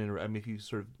cumin in, I mean, if you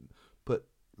sort of put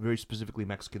very specifically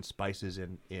Mexican spices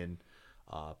in,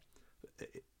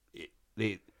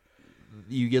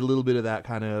 you get a little bit of that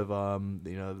kind of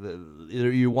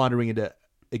you're wandering into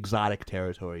exotic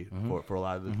territory for a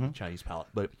lot of the Chinese palate.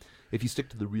 But if you stick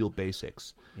to the real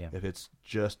basics, if it's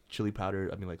just chili powder,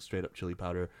 I mean like straight up chili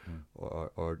powder, or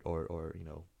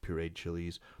pureed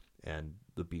chilies, and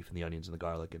the beef and the onions and the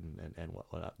garlic and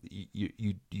whatnot,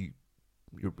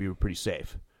 you're pretty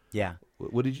safe. Yeah.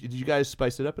 What did you guys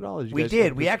spice it up at all? We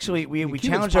did. We actually we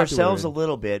challenged ourselves a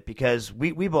little bit because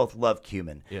we both love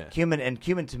cumin. Yeah.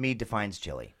 Cumin to me defines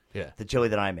chili. Yeah. The chili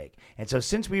that I make. And so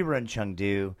since we were in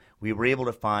Chengdu, we were able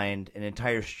to find an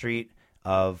entire street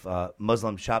of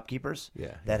Muslim shopkeepers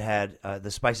that had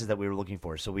the spices that we were looking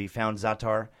for. So we found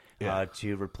za'atar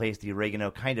to replace the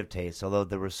oregano kind of taste. Although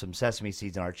there was some sesame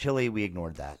seeds in our chili, we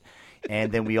ignored that.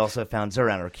 And then we also found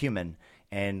zheran or cumin,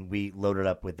 and we loaded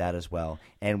up with that as well.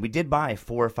 And we did buy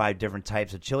 4 or 5 different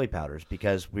types of chili powders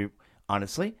because we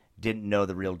honestly didn't know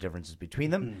the real differences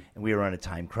between them, and we were on a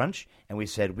time crunch, and we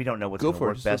said we don't know what's going to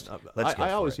work best. Let's go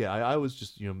for it. I always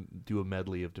just do a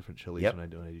medley of different chilies when I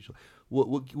do chili.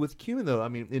 With cumin though, I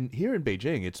mean, here in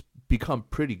Beijing, it's become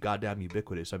pretty goddamn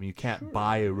ubiquitous. I mean, you can't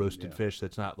buy a roasted fish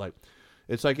that's not like,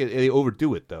 it's like they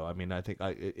overdo it though. I mean, I think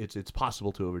it's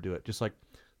possible to overdo it, just like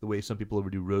the way some people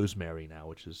overdo rosemary now,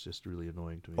 which is just really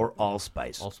annoying to me. Or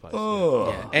allspice. Allspice. Oh.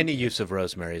 Yeah, any use of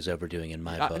rosemary is overdoing in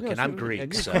my book, and I'm Greek,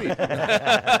 and so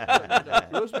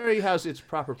rosemary has its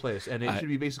proper place, and it should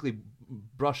be basically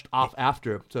brushed off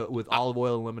after with olive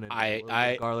oil and lemon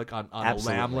and garlic on a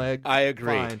lamb leg. I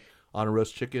agree. Fine. On a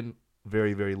roast chicken,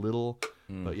 very, very little.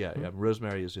 But yeah,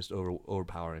 rosemary is just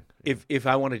overpowering. If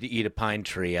I wanted to eat a pine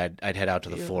tree, I'd head out to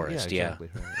the forest. Yeah, exactly.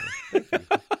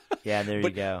 Right. Yeah, there you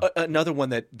go. Another one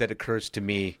that occurs to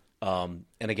me, and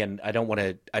again, I don't want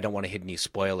to hit any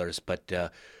spoilers,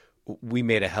 but we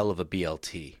made a hell of a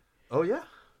BLT. Oh yeah,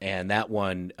 and that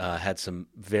one had some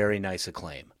very nice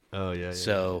acclaim. Oh yeah.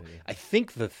 So I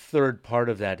think the third part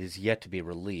of that is yet to be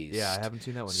released. Yeah, I haven't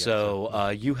seen that one yet. So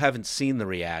you haven't seen the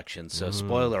reaction. So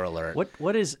spoiler alert.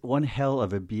 What is one hell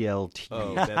of a BLT?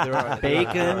 Oh, there are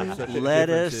Bacon,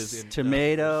 lettuce,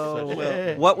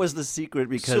 tomato. What was the secret?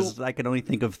 Because I can only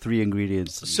think of 3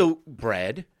 ingredients. So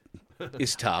bread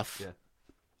is tough. Yeah.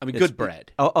 I mean, good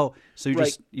bread. Oh. So you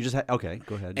Right. just okay.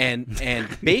 Go ahead. And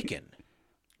bacon.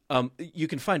 You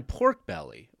can find pork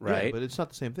belly, right? Yeah, but it's not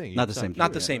the same thing. Not the same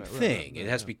Not the Yeah, same thing. It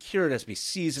has to be cured, it has to be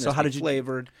seasoned, So it has how to did be you-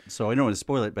 flavored. So I don't want to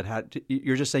spoil it, but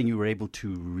you're just saying you were able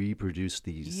to reproduce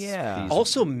these. Yeah. these-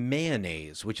 Also,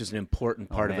 mayonnaise, which is an important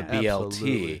part of a man. BLT.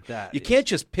 Absolutely. That You is- can't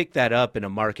just pick that up in a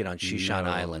market on Shishan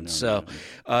No, Island. no, So,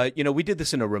 we did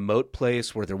this in a remote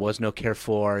place where there was no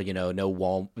Carrefour, no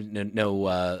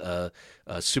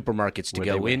supermarkets to Where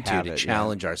they go would into have to it,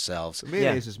 challenge ourselves.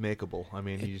 Mayonnaise is makeable. I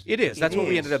mean, It is. That's what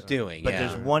we is. ended up doing. But yeah.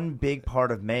 there's one big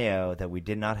part of mayo that we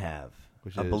did not have.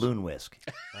 Which a is? balloon whisk.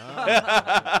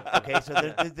 Okay, so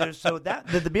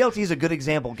the BLT is a good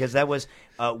example because that was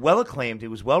well acclaimed. It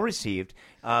was well received,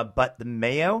 but the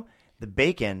mayo, the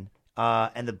bacon,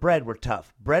 and the bread were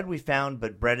tough. Bread we found,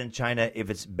 but bread in China, if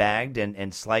it's bagged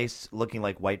and sliced, looking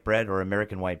like white bread or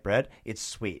American white bread, it's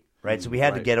sweet, right? So we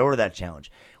had to get over that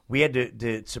challenge. We had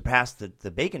to surpass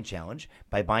the bacon challenge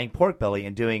by buying pork belly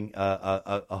and doing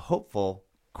a hopeful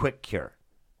quick cure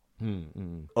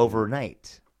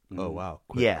overnight. Oh wow!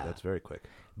 Quick. Yeah. That's very quick.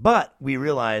 But we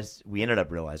ended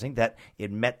up realizing that it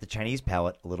met the Chinese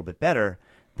palate a little bit better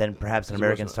than perhaps an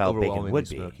American-style bacon would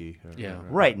be. Smoky. Yeah.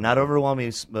 Right, not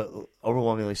overwhelmingly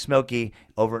smoky,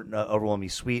 overwhelmingly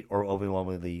sweet, or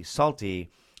overwhelmingly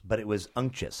salty, but it was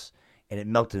unctuous, and it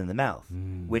melted in the mouth,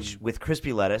 which with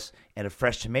crispy lettuce and a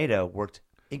fresh tomato worked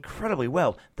incredibly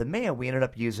well. The mayo we ended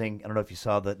up using, I don't know if you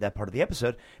saw that part of the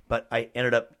episode, but I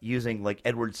ended up using like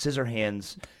Edward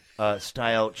Scissorhands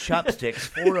style chopsticks,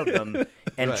 4 of them,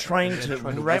 and trying to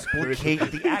replicate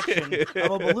the action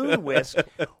of a balloon whisk.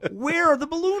 Where are the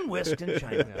balloon whisks in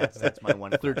China? That's my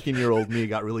one. 13-year-old me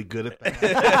got really good at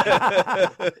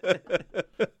that.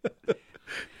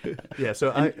 Yeah,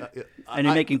 so And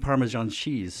you're making Parmesan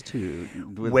cheese too,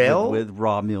 with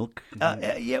raw milk.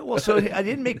 Yeah, well, so I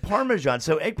didn't make Parmesan.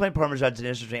 So eggplant Parmesan is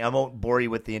interesting. I won't bore you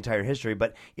with the entire history,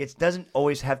 but it doesn't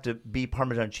always have to be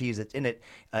Parmesan cheese that's in it.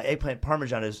 Eggplant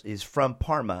Parmesan is from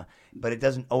Parma, but it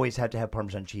doesn't always have to have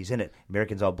Parmesan cheese in it.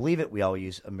 Americans all believe it. We all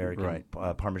use American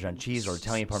Parmesan cheese or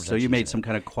Italian Parmesan cheese. So you made in some it.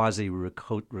 kind of quasi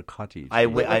ricotta.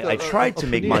 I tried to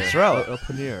make mozzarella. A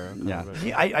paneer. Yeah.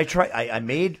 Yeah, I tried. I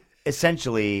made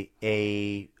essentially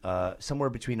a somewhere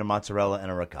between a mozzarella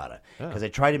and a ricotta because I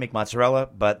tried to make mozzarella,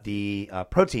 but the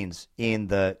proteins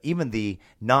in even the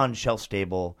non-shelf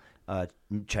stable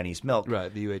Chinese milk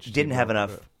Right, the UHT didn't have milk,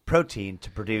 enough protein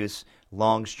to produce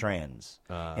long strands,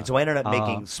 and so I ended up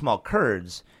making small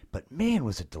curds. But man,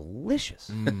 was it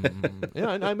delicious! Yeah,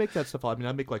 and I make that stuff. I mean,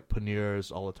 I make like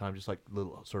paneers all the time, just like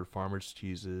little sort of farmers'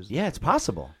 cheeses. Yeah, it's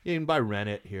possible. Yeah, you can buy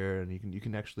rennet here, and you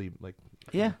can actually like.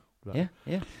 Yeah. Right.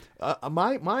 Yeah.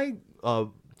 My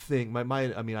thing, I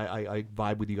mean, I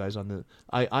vibe with you guys on the.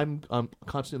 I'm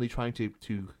constantly trying to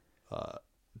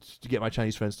get my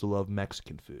Chinese friends to love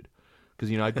Mexican food, because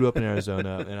I grew up in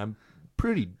Arizona, and I'm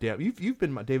pretty damn. You've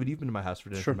been David. You've been to my house for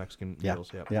dinner for Mexican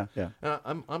meals. Yeah. And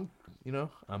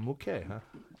I'm okay, huh?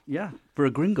 Yeah, for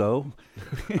a gringo.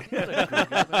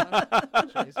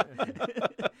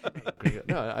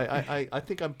 No, I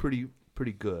think I'm pretty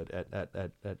good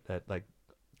at like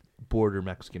border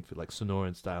Mexican food, like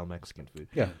Sonoran style Mexican food.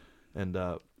 Yeah. And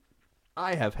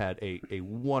I have had a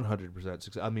 100%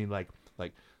 success. I mean, like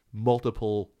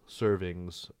multiple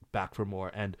servings back for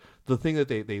more. And the thing that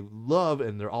they love,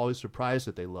 and they're always surprised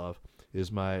that they love,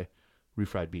 is my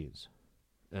refried beans.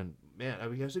 And man,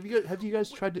 have you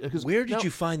guys tried to? Where did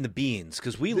you find the beans?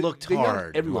 Because we looked they got 'em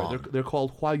hard. everywhere. Long. They're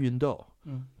called Hua Yun Do.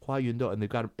 Hua Yun Do, and they've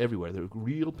got them everywhere. They're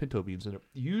real pinto beans, and they're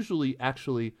usually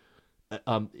actually,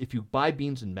 if you buy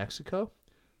beans in Mexico,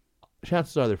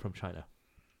 chances are they're from China.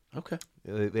 Okay.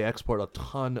 They export a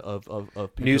ton of pinto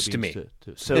News to beans me.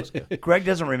 to So Mexico. Greg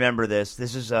doesn't remember this.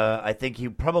 This is, I think he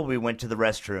probably went to the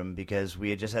restroom because we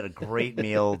had just had a great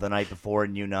meal the night before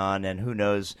in Yunnan, and who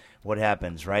knows what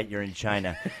happens, right? You're in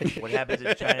China. What happens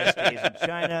in China stays in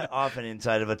China, often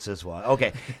inside of a Siswa.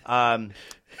 Okay.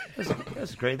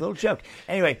 That's a great little joke.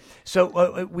 Anyway,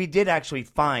 so we did actually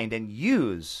find and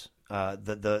use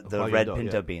the red Huayundo,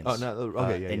 pinto yeah. beans Oh, no,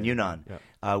 okay, yeah, in yeah, Yunnan.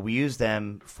 yeah. We use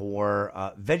them for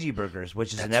veggie burgers,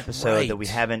 which is an That's episode right. that we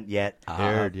haven't yet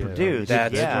Aired, yeah. produced.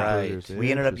 That's yeah. right.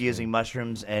 We ended up Interesting. using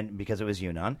mushrooms and because it was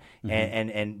Yunnan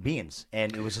and beans,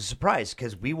 and it was a surprise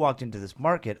because we walked into this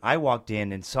market. I walked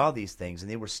in and saw these things,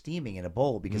 and they were steaming in a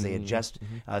bowl because they had just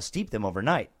steeped them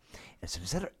overnight. And I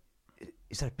said,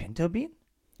 "Is that a pinto bean?"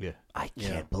 Yeah. I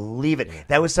can't believe it.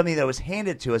 That was something that was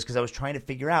handed to us because I was trying to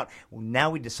figure out. Well,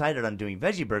 now we decided on doing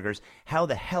veggie burgers. How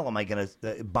the hell am I going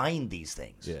to bind these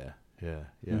things? Yeah.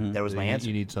 That was my answer.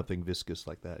 You need something viscous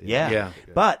like that. Yeah.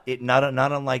 But it not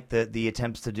unlike the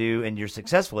attempts to do and your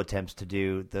successful attempts to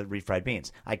do the refried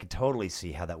beans. I could totally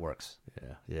see how that works.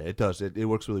 Yeah, it does. It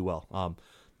works really well.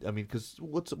 I mean, because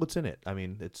what's in it? I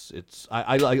mean,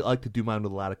 I like to do mine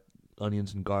with a lot of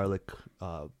onions and garlic,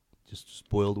 just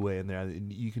boiled away in there.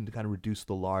 And you can kind of reduce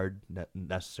the lard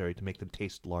necessary to make them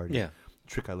taste lardy. Yeah.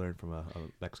 Trick I learned from a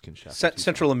Mexican chef.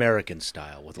 Central American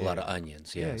style with a lot of Yeah.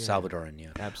 onions. Yeah, Yeah, yeah. Salvadoran.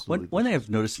 Yeah. Absolutely. One thing I've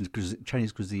noticed in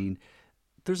Chinese cuisine,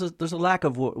 there's a lack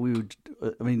of what we would,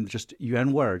 just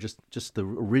yuanwei, just the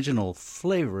original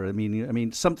flavor. I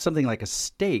mean, something like a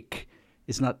steak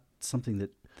is not something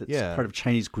that's Yeah. part of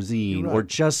Chinese cuisine, You're or right.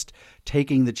 just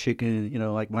taking the chicken.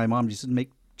 Like my mom used to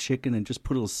make chicken and just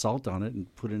put a little salt on it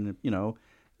and put in,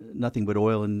 nothing but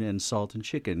oil and salt and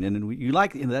chicken. And then you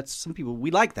like, that's some people, we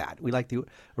like that. We like the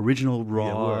original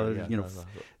raw,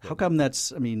 how come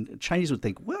Chinese would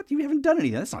think, what, you haven't done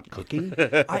anything. That's not cooking.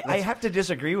 I have to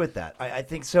disagree with that. I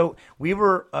think so. We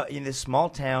were in this small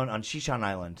town on Shishan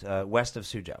Island, west of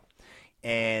Suzhou,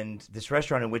 and this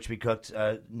restaurant in which we cooked,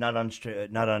 not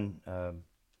on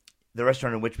the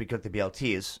restaurant in which we cooked the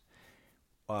BLTs.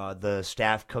 The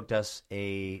staff cooked us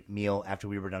a meal after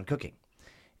we were done cooking.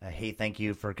 Hey, thank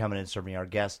you for coming and serving our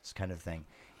guests, kind of thing.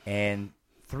 And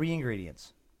 3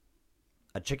 ingredients: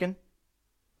 a chicken,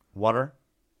 water,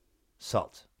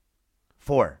 salt.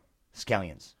 4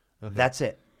 scallions. Okay. That's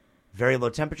it. Very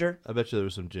low temperature. I bet you there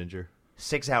was some ginger.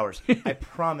 6 hours. I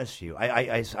promise you.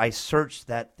 I searched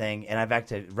that thing, and I've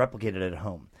actually replicated it at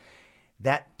home.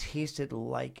 That tasted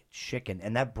like chicken,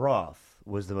 and that broth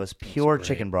was the most pure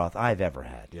chicken broth I've ever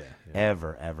had. Yeah.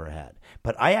 Ever had.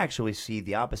 But I actually see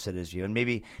the opposite as you, and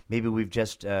maybe we've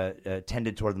just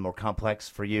tended toward the more complex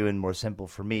for you and more simple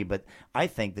for me, but I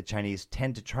think the Chinese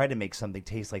tend to try to make something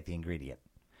taste like the ingredient.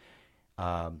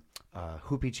 Hupi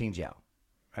Qingjiao,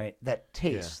 right? That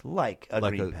tastes like a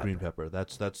green pepper.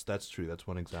 That's true. That's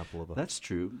one example of a That's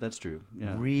true.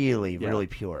 Yeah. Really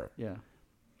pure. Yeah.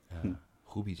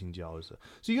 Hubi Jingjiao is.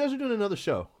 So you guys are doing another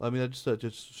show. I mean,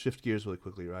 just shift gears really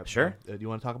quickly, right? Sure. Do you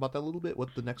want to talk about that a little bit?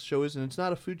 What the next show is, and it's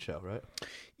not a food show, right?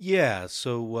 Yeah,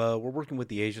 so we're working with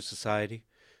the Asia Society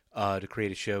to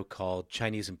create a show called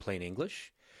Chinese in Plain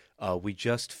English. We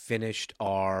just finished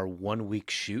our 1-week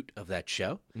shoot of that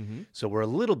show, so we're a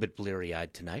little bit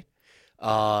bleary-eyed tonight.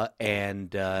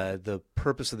 And the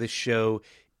purpose of this show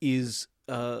is,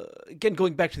 again,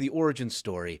 going back to the origin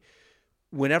story.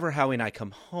 Whenever Howie and I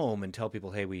come home and tell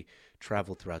people, hey, we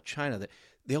traveled throughout China,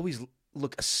 they always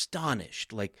look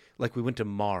astonished, like we went to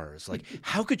Mars. Like,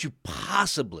 how could you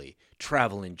possibly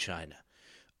travel in China?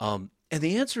 And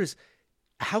the answer is,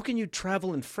 how can you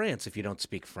travel in France if you don't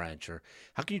speak French? Or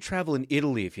how can you travel in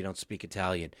Italy if you don't speak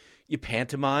Italian? You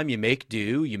pantomime, you make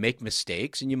do, you make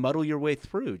mistakes, and you muddle your way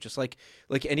through, just like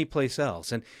any place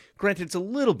else. And granted, it's a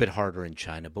little bit harder in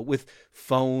China, but with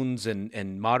phones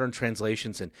and modern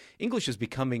translations, and English is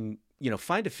becoming,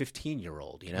 find a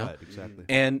 15-year-old, Right, exactly.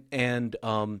 And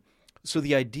so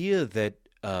the idea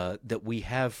that we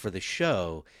have for the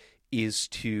show is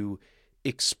to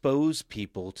expose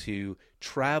people to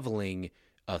traveling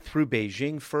through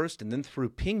Beijing first, and then through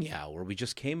Pingyao, where we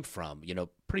just came from,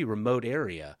 pretty remote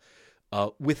area,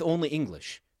 with only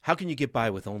English. How can you get by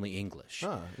with only English?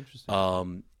 Ah,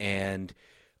 interesting. And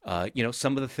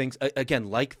some of the things, again,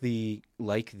 like the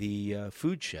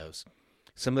food shows,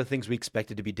 some of the things we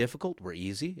expected to be difficult were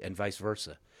easy, and vice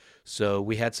versa. So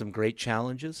we had some great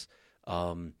challenges.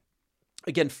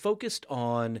 Again, focused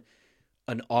on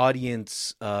an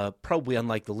audience, probably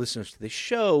unlike the listeners to this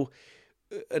show,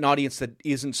 an audience that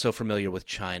isn't so familiar with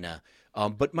China,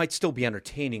 but might still be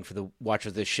entertaining for the watcher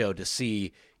of this show to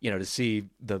see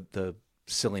the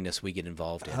silliness we get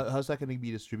involved in. How's that going to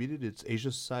be distributed? It's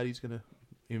Asia Society's going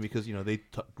to, because they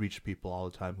reach people all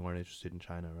the time who aren't interested in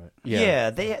China, right? Yeah,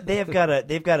 they've got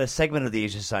a segment of the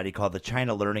Asia Society called the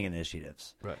China Learning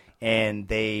Initiatives, Right. And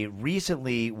they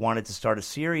recently wanted to start a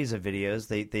series of videos.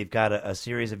 They've got a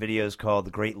series of videos called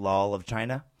The Great Lull of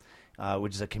China,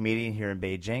 which is a comedian here in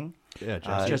Beijing. Yeah,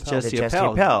 Jesse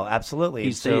Appel.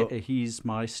 Absolutely. He's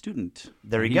my student.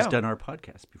 There you He's go. done our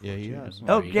podcast before. Yeah, he too. has.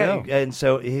 Oh, There you yeah. go. And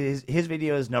so his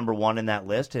video is number 1 in that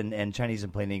list, and Chinese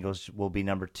in Plain English will be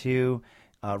number 2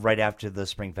 right after the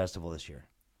Spring Festival this year.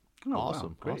 Oh, Awesome,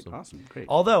 wow. Great, awesome. great.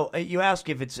 Although, you ask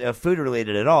if it's food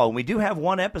related at all, and we do have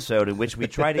one episode in which we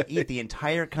try to eat the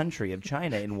entire country of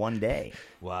China in one day.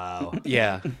 Wow.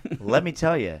 Yeah. Let me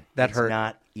tell you, That it's hurt.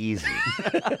 not easy.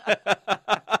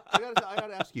 I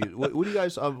gotta ask you, what do you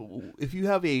guys? If you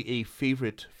have a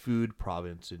favorite food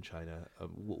province in China,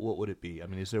 what would it be? I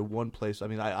mean, is there one place? I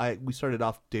mean, we started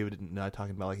off, David and I,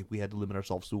 talking about like if we had to limit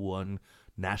ourselves to one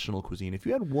national cuisine. If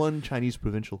you had one Chinese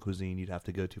provincial cuisine, you'd have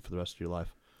to go to for the rest of your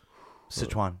life.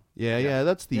 Sichuan. Yeah,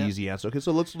 that's the easy answer. Okay,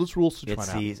 so let's rule Sichuan It's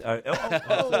out. these.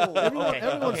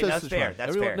 Everyone says That's Sichuan. fair. That's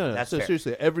everyone, fair. No, that's so fair.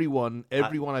 seriously, everyone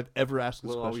I've ever asked this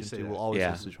Will always question say to that. will always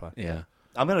Yeah. say Sichuan. Yeah.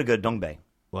 I'm gonna go Dongbei.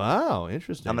 Wow,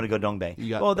 interesting. I'm gonna go Dongbei. You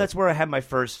got- Well, that's where I had my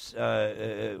first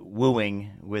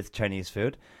wooing with Chinese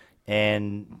food,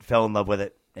 and fell in love with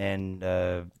it. And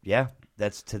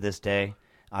that's to this day.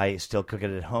 I still cook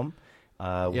it at home.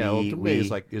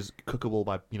 Dongbei is cookable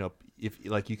by if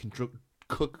like you can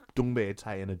cook Dongbei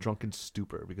Cai in a drunken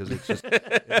stupor because it's just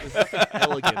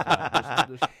elegant.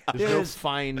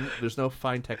 There's no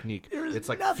fine technique. It's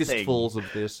like nothing. fistfuls of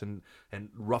this and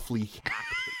roughly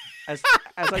hacked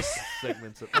As I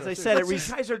segments of. as I said,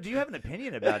 Kaiser, do you have an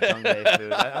opinion about Dongbei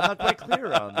food? I'm not quite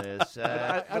clear on this.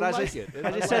 But I like it.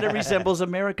 as I said, it resembles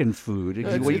American food.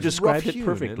 it's You described it rough-hewn,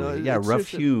 perfectly. it's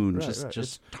rough-hewn. right, right.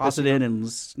 Just toss it in and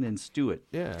stew it.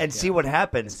 Yeah. And see what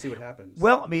happens. See what happens.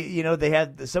 Well, I mean, they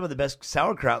had some of the best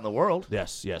sauerkraut in the world.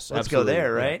 Yes. Let's absolutely. go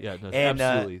there, right? Yeah, no, and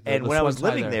absolutely. and The when I was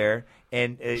Swan Thai living there,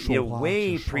 and way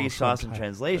Shuo pre Sauce and Thai.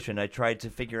 Translation, I tried to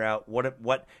figure out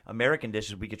what American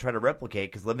dishes we could try to replicate.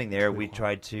 Because living there, we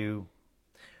tried to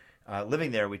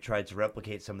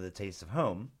replicate some of the tastes of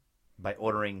home by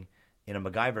ordering in a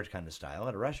MacGyver kind of style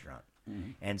at a restaurant.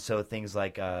 Mm-hmm. And so things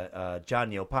like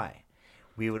John Yo pie,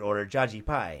 we would order Jaji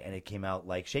pie, and it came out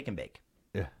like shake and bake.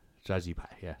 Yeah, Jaji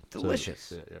pie. Yeah, Delicious.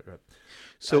 So, yeah, right.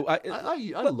 So I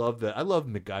love that. I love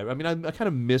MacGyver. I mean, I kind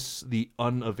of miss the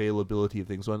unavailability of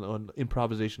things when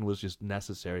improvisation was just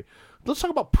necessary. Let's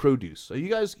talk about produce. You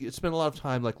guys spend a lot of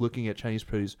time like looking at Chinese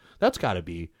produce. That's got to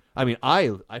be. I mean, I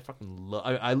fucking love.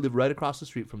 I live right across the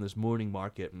street from this morning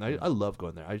market, and I love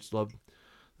going there. I just love.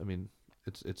 I mean,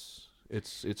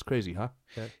 it's crazy, huh?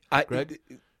 Yeah. Greg?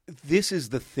 This is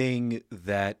the thing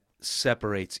that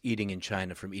separates eating in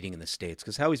China from eating in the States.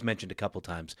 Because Howie's mentioned a couple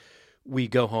times, we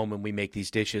go home and we make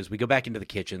these dishes. We go back into the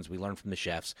kitchens. We learn from the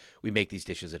chefs. We make these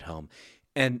dishes at home.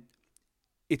 And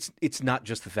it's not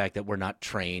just the fact that we're not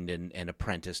trained and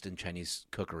apprenticed in Chinese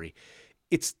cookery.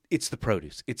 It's the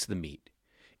produce. It's the meat.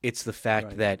 It's the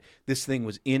fact that this thing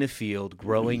was in a field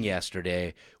growing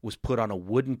yesterday, was put on a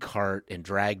wooden cart and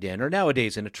dragged in, or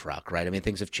nowadays in a truck, right? I mean,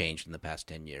 things have changed in the past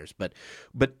 10 years. But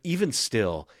even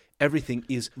still, everything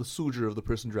is The suture of the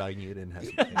person dragging it in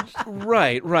hasn't changed.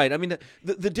 right. I mean,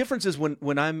 the difference is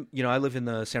when I'm, I live in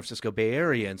the San Francisco Bay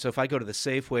Area, and so if I go to the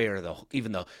Safeway or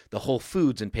even the Whole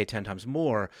Foods and pay 10 times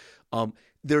more,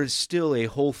 there is still a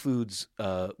Whole Foods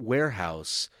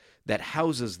warehouse that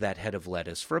houses that head of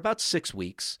lettuce for about 6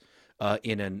 weeks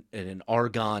in an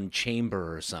argon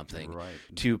chamber or something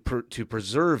to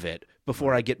preserve it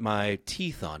before I get my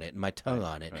teeth on it and my tongue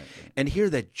on it. And here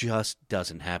that just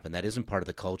doesn't happen. That isn't part of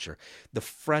the culture. The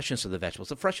freshness of the vegetables,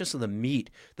 the freshness of the meat,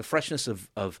 the freshness of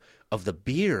the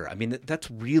beer. I mean,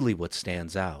 that's really what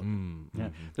stands out. Yeah.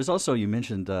 There's also, you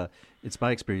mentioned, it's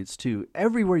my experience too.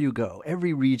 Everywhere you go,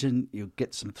 every region, you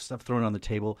get some stuff thrown on the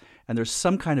table, and there's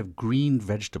some kind of green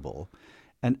vegetable.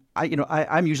 And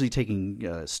I'm usually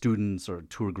taking students or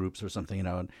tour groups or something,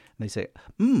 and they say,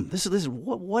 "This is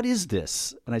what is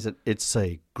this?" And I said, "It's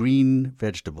a green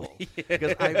vegetable,"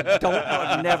 because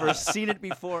I've never seen it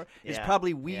before. It's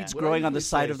probably weeds growing on the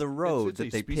side of the road it's that a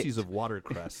they species picked. of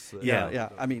watercress. Yeah.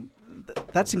 I mean,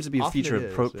 that seems to be a Often feature it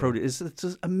of is, yeah. produce. It's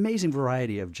an amazing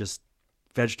variety of just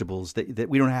vegetables that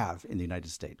we don't have in the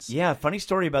United States. Yeah, funny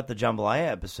story about the jambalaya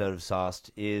episode of Sauced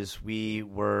is we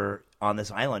were on this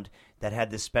island that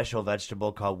had this special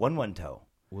vegetable called wenwento.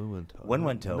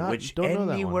 Wenwento, which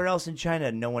anywhere else in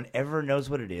China, no one ever knows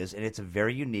what it is, and it's a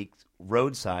very unique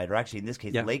roadside, or actually in this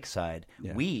case, lakeside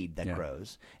weed that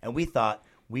grows. And we thought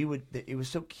it was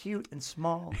so cute and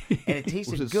small, and it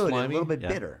tasted it good and a slimy? little bit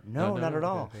bitter. No, not at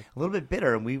all. Okay. A little bit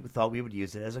bitter, and we thought we would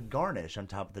use it as a garnish on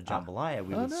top of the jambalaya.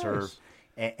 We would nice. serve,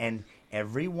 and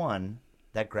everyone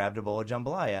that grabbed a bowl of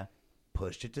jambalaya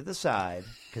pushed it to the side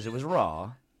because it was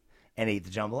raw, and ate the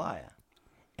jambalaya.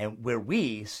 And where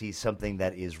we see something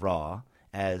that is raw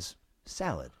as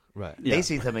salad, Right. they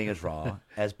see something as raw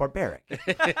as barbaric.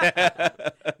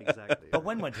 Exactly. But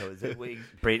wenwento is a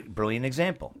brilliant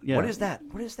example. Yeah. What is that?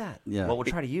 Yeah. Well, we'll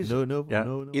try to use No, it. no, Yeah.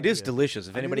 no, no. It is idea. delicious.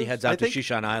 If anybody heads I out to think-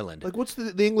 Shishan Island, Like, what's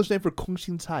the English name for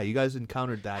Kongxin Cai? You guys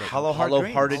encountered that.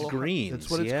 hollow-hearted Hollow- greens. that's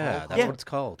what it's yeah, called. that's Yeah. what it's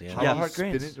called. Yeah. Hollow heart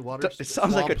greens. It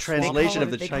sounds like a translation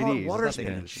of the They call it Chinese. water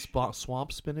Nothing- spinach.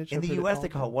 Swamp spinach. In I've the heard U.S., called they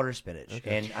call it that. water spinach,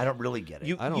 and I don't really get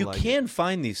it. I don't You like can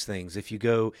find these things if you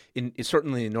go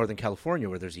certainly in Northern California,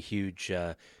 where there's a huge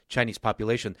Chinese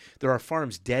population. There are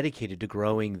farms dedicated to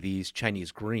growing these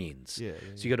Chinese greens. Yeah,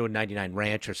 So you go to a 99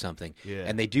 Ranch or something, Yeah.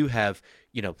 and they do have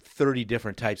 30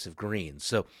 different types of greens.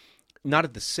 So not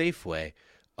at the Safeway.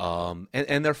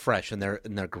 and they're fresh and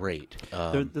they're great.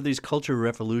 There are these Culture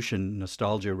Revolution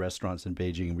nostalgia restaurants in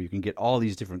Beijing where you can get all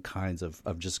these different kinds of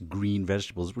just green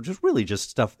vegetables, which is really just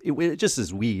stuff. It just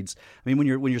is weeds. I mean,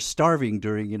 when you're starving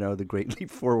during the Great Leap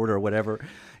Forward or whatever,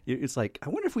 it's like, I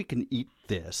wonder if we can eat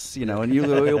this, and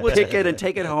you'll pick it and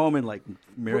take it home and like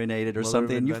marinate it or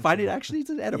something, and you find it actually it's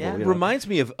edible. It reminds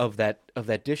me of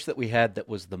that dish that we had that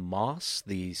was the moss,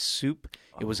 the soup.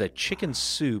 It was a chicken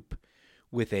soup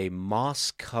with a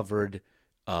moss-covered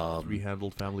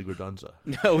three-handled family gordonza.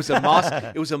 No,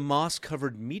 it was a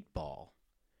moss-covered meatball.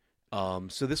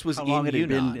 So this was How long had it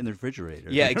Yunnan. been in the refrigerator?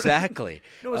 Yeah, exactly.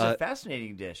 It was a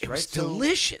fascinating dish, It right? was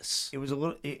delicious. It was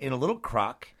in a little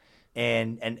crock,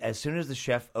 and as soon as the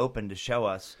chef opened to show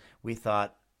us, we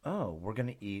thought, oh, we're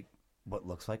going to eat what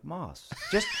looks like moss.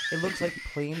 It looks like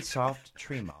plain soft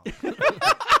tree moss.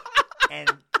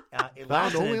 And it Found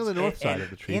lasted- only on the north side and of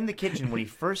the tree. In the kitchen, when he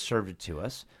first served it to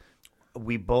us,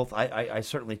 we both. I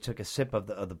certainly took a sip of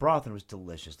the broth, and it was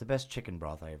delicious. The best chicken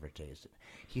broth I ever tasted.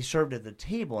 He served at the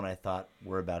table, and I thought,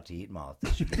 we're about to eat moss.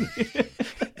 This should be interesting.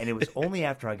 And it was only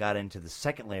after I got into the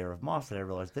second layer of moss that I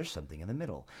realized there's something in the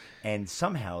middle. And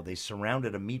somehow they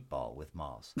surrounded a meatball with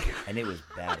moss, and it was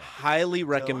bad. Highly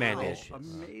recommended.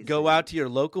 Amazing. Go out to your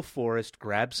local forest,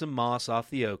 grab some moss off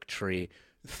the oak tree,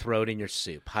 throw it in your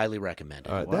soup. Highly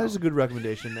recommended. All right, that is a good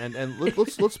recommendation, and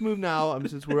let's move now. I mean,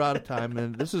 since we're out of time,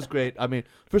 and this is great. I mean,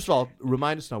 first of all,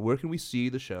 remind us now, where can we see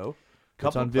the show?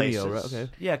 It's on Vimeo, right? Okay.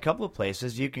 Yeah, a couple of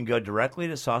places. You can go directly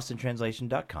to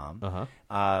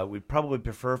sauceandtranslation.com. We'd probably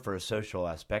prefer, for a social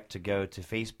aspect, to go to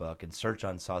Facebook and search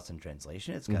on Sauce and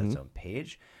Translation. It's got its own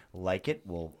page. Like it.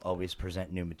 We'll always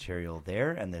present new material there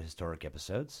and the historic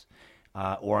episodes.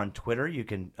 Or on Twitter, you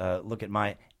can look at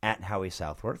my @Howie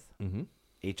Southworth.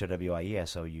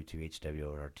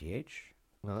 HOWIESOU2HWORTH.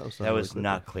 Well, That was really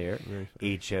not clear. Very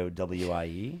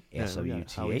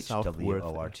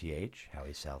HOWIESOUTHWORTH.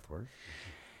 Howie Southworth.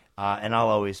 And I'll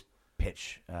always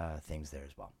pitch things there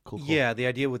as well. Cool. Yeah, the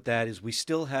idea with that is we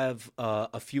still have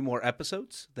a few more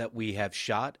episodes that we have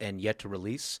shot and yet to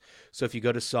release. So if you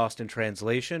go to Sauced in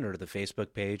Translation or to the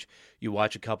Facebook page, you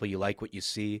watch a couple, you like what you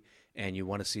see, and you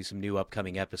want to see some new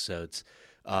upcoming episodes,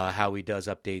 Howie does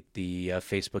update the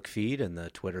Facebook feed and the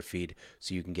Twitter feed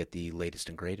so you can get the latest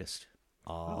and greatest.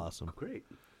 Awesome. Great.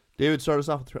 David, start us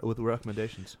off with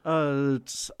recommendations.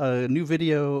 It's a new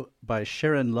video by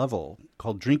Sharon Lovell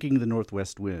called "Drinking the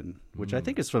Northwest Wind," which I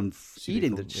think is from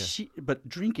eating but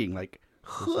drinking like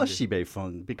He Xibei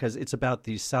Feng, because it's about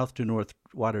the south to north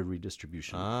water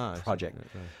redistribution project,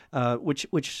 which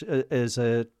is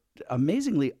a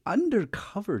amazingly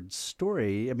undercovered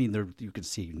story. I mean, you can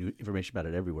see new information about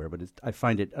it everywhere, but I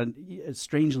find it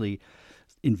strangely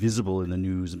invisible in the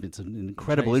news. It's an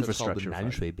incredible infrastructure.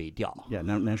 Nanshui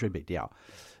Beidiao.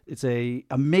 It's a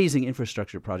amazing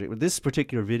infrastructure project. With this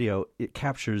particular video, it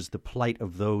captures the plight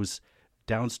of those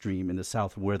downstream in the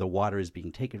south where the water is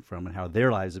being taken from and how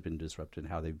their lives have been disrupted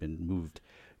and how they've been moved,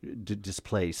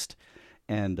 displaced.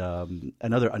 And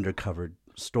another undercovered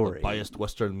story. The biased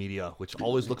Western media, which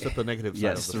always looks at the negative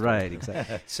side of the story. Right,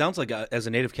 exactly. Sounds like, as a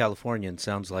native Californian,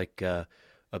 sounds like a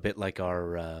bit like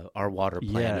our water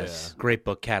plan. Yes. Great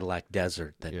book, Cadillac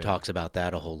Desert, that talks about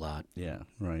that a whole lot. Yeah,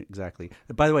 right, exactly.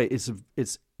 By the way, it's a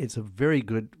very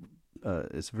good,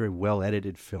 it's a very well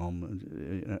edited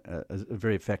film, a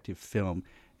very effective film,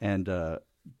 and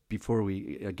before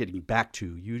we getting back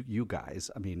to you guys,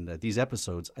 I mean, these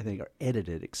episodes I think are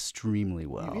edited extremely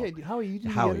well. Yeah, Howie,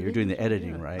 you're doing the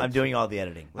editing, right? I'm doing all the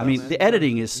editing. I mean, the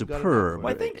editing is superb.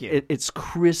 Why, thank you. It's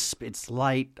crisp. It's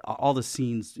light. All the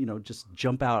scenes, just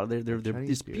jump out. They're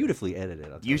it's beautifully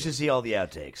edited. You should see all the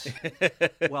outtakes.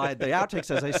 Well, the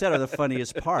outtakes, as I said, are the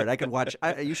funniest part. I could watch.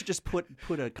 You should just put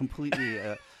a completely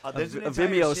a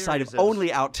Vimeo site of only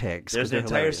outtakes. There's an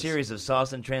entire hilarious. series of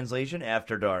Sauce and Translation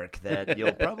After Dark that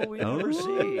you'll probably never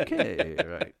see. Okay,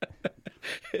 right.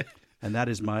 And that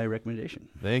is my recommendation.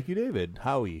 Thank you, David.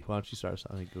 Howie, why don't you start us?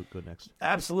 I think go next.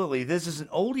 Absolutely. This is an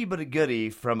oldie but a goodie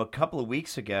from a couple of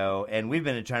weeks ago, and we've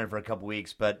been in China for a couple of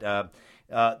weeks, but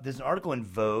there's an article in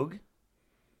Vogue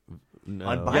on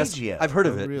Baizhou. Yes, I've heard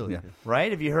of it. Really? Yeah.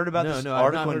 Right? Have you heard about this No,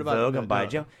 I've not article heard in about Vogue it. on No.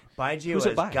 Baizhou? Baizhou Who's it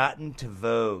has by? gotten to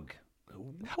Vogue.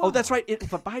 Oh, that's right.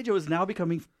 But Baijiu is now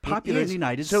becoming popular It in is. the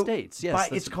United So, States.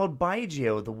 Yes, It's called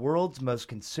Baizhou, the world's most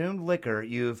consumed liquor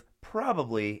you've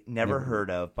probably never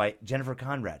heard of, by Jennifer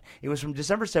Conrad. It was from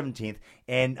December 17th,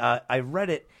 and I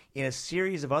read it in a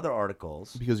series of other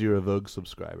articles. Because you're a Vogue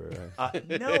subscriber,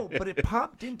 right? No, but it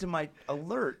popped into my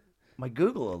alert, my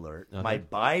Google alert, my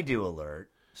Baidu alert.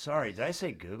 Sorry, did I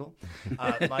say Google?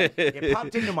 It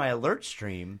popped into my alert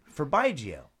stream for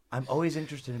Baizhou. I'm always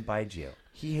interested in Baijio.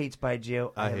 He hates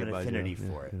Baijio. I have hate an Baijio, affinity yeah,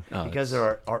 for it Oh, because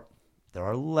there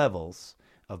are levels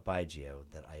of Baijio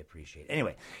that I appreciate.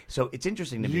 Anyway, so it's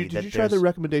interesting to me Did that you try the there's-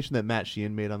 recommendation that Matt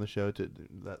Sheehan made on the show to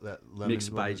that lemon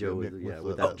Mixed baijiu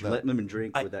with that- that lemon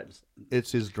drink with that.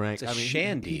 It's his drink. It's a he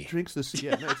shandy. drinks this.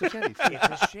 Yeah, no, it's a shandy.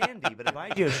 it's a shandy, but a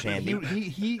Baijio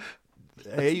shandy.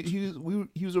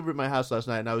 He was over at my house last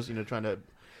night, and I was trying to.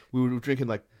 We were drinking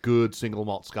like good single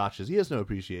malt scotches. He has no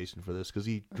appreciation for this because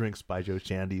he drinks Baijiu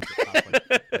shandies that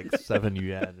cost like 7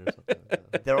 yuan or something.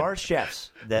 There are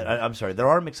chefs that I'm sorry, there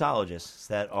are mixologists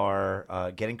that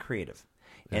are getting creative.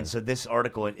 And so this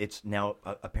article, it's now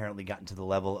apparently gotten to the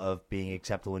level of being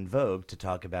acceptable in Vogue to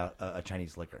talk about a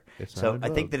Chinese liquor. So I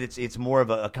think that it's more of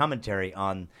a commentary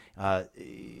on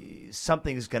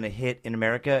something's going to hit in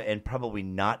America, and probably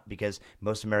not, because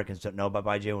most Americans don't know about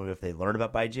Baijiu. And if they learn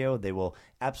about Baijiu, they will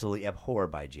absolutely abhor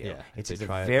Baijiu. Yeah, it's if they a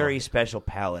try it, very they'll- special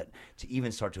palate to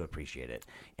even start to appreciate it.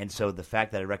 And so the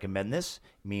fact that I recommend this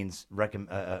means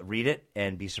read it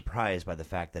and be surprised by the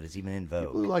fact that it's even in People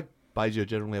Vogue. who like Baijiu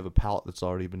generally have a palate that's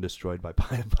already been destroyed by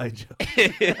Baijiu.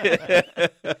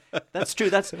 That's true.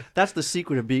 That's the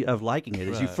secret of liking it.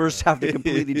 Is you first have to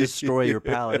completely destroy your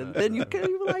palate, and then you can't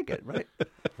even like it, right?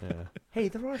 Yeah. Hey,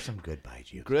 there are some good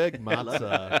Baijiu. Greg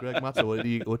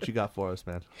Matza, what you got for us,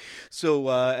 man? So,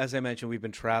 as I mentioned, we've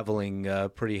been traveling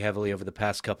pretty heavily over the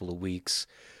past couple of weeks.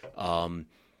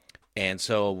 And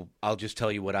so I'll just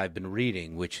tell you what I've been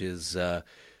reading, which is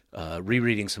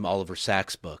rereading some Oliver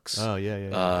Sacks books. Oh,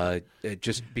 yeah.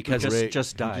 Just because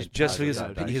Just died. Just because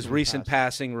died his recent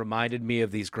passing reminded me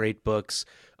of these great books,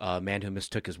 Man Who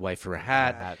Mistook His Wife for a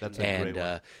Hat, That's a and great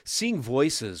one. Seeing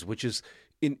Voices, which is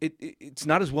it's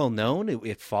not as well known.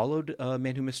 It followed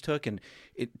Man Who Mistook, and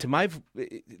I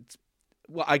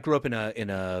grew up in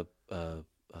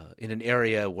an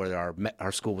area where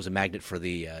our school was a magnet for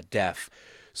the deaf,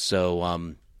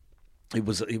 so it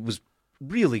was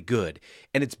really good,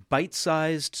 and it's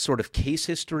bite-sized sort of case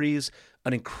histories.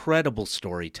 An incredible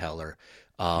storyteller.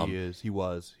 He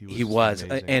was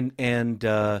amazing. and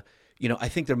I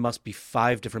think there must be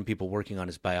 5 different people working on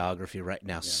his biography right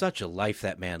now. Such a life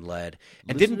that man led,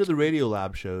 and Listen to the Radio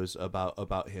Lab shows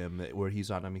about him where he's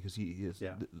on. I mean, because he is.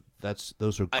 Yeah.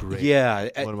 Those are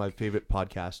great. One of my favorite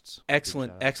podcasts.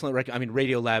 Excellent.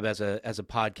 Radio Lab as a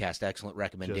podcast, excellent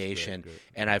recommendation. Great.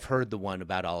 And I've heard the one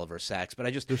about Oliver Sacks, but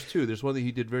There's 2. There's one that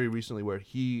he did very recently where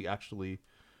he actually,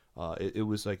 it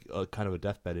was like a kind of a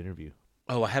deathbed interview.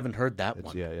 I haven't heard that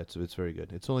one. Yeah, it's very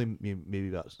good. It's only maybe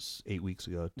about 8 weeks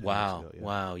ago. 10 Wow, weeks ago, yeah.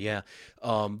 wow, yeah.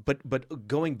 But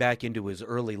going back into his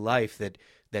early life that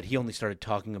he only started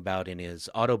talking about in his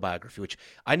autobiography, which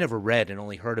I never read and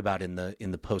only heard about in the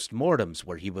postmortems,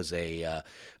 where he was a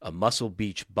Muscle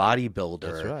Beach bodybuilder,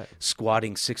 That's right.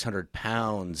 squatting 600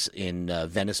 pounds in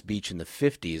Venice Beach in the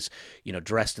 50s,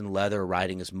 dressed in leather,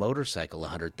 riding his motorcycle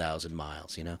 100,000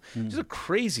 miles. These are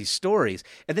crazy stories,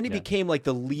 and then he became like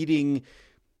the leading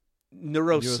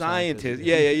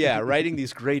neuroscientist, writing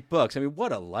these great books. I mean,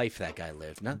 what a life that guy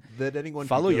lived. No? That anyone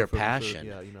Follow could go your from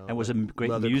passion. And was a great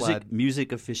leather-clad- music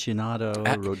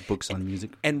aficionado. Wrote books on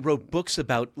music. And wrote books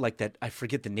about, like, that, I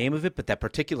forget the name of it, but that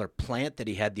particular plant that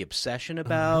he had the obsession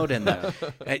about. And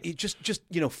it just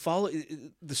follow.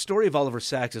 The story of Oliver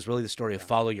Sacks is really the story of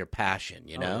follow your passion,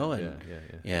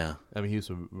 Yeah. I mean, he was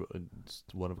a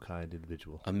one of a kind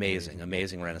individual. Amazing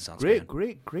Renaissance Great,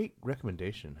 man. great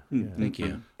recommendation. Thank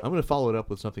you. I'm going to follow it up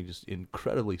with something just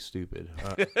incredibly stupid.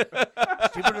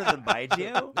 Stupider than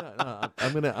Baijiu?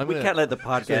 I'm gonna. We can't let the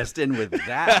podcast end with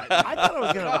that. I thought I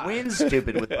was going to win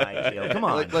stupid with Baijiu. Come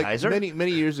on, like Kaiser.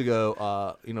 many years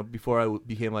ago, before I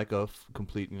became like a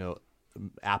complete,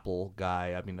 Apple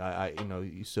guy. I mean, I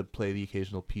used to play the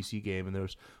occasional PC game, and there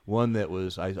was one that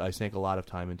was I sank a lot of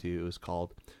time into. It was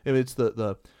called. It's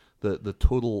the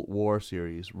Total War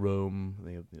series,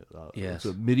 Rome. Yes.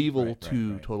 So Medieval Right,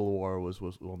 2 right. Total War was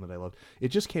one that I loved. It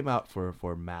just came out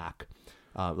for Mac,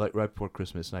 like right before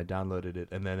Christmas, and I downloaded it,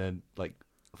 and then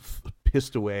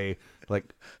pissed away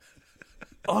like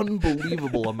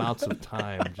unbelievable amounts of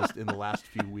time just in the last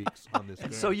few weeks on this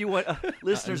game. So you want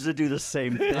listeners to do the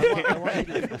same thing. I want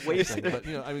you to do the same thing,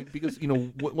 but because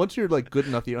once you're like good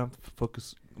enough, you don't have to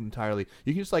focus entirely.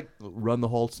 You can just like run the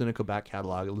whole Sinica back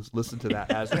catalog and listen to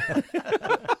that as.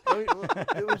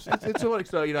 It's so funny.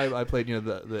 So I played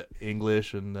the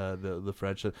English and the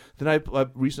French. Then I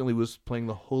recently was playing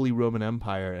the Holy Roman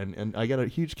Empire, and I got a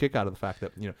huge kick out of the fact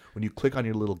that when you click on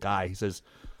your little guy, he says,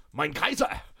 "Mein Kaiser,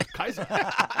 Kaiser,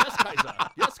 yes Kaiser,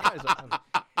 yes Kaiser."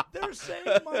 They're saying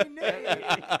my name.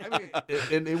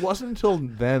 And it wasn't until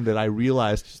then that I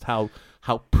realized just how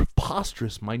how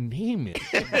preposterous my name is.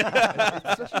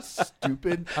 It's such a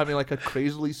stupid, like a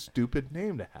crazily stupid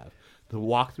name to have. To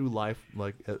walk through life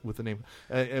like with the name.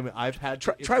 I mean, I've had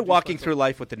try walking through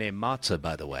life with the name Matzah,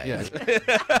 by the way. Yeah.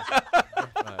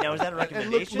 Now, is that a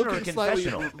recommendation or a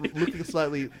confessional? Looking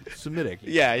slightly Semitic.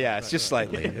 Yeah, it's just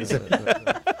slightly.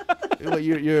 Well,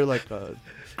 you're like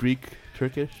Greek,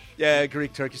 Turkish. Yeah,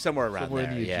 Greek, Turkish, somewhere around Somewhere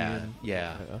there. in the Yeah, Aegean.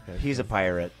 yeah. Okay. He's a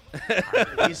pirate.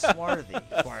 He's swarthy.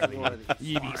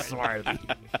 Swarthy.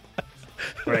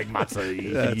 Greg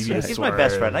Matzah. He's my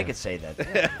best friend. I could say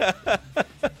that.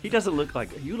 He doesn't look like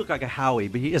you. Look like a Howie,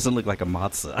 but he doesn't look like a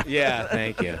matzah. Yeah,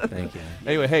 thank you.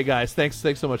 Anyway, hey guys, thanks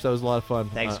so much. That was a lot of fun.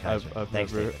 Thanks, Kaiser.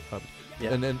 Thanks, never,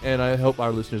 David. and I hope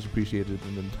our listeners appreciated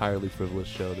an entirely frivolous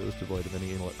show that was devoid of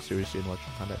any serious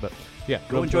intellectual content. But yeah,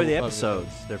 Go enjoy the episodes.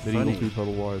 They're Medieval funny. 2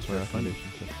 Total War is my They're funny.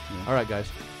 recommendation. So. All right,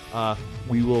 guys.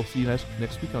 We will see you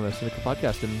next week on the Sinica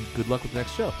podcast, and good luck with the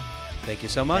next show. Thank you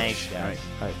so much. Thanks, guys.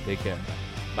 All right, take care.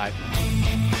 Bye.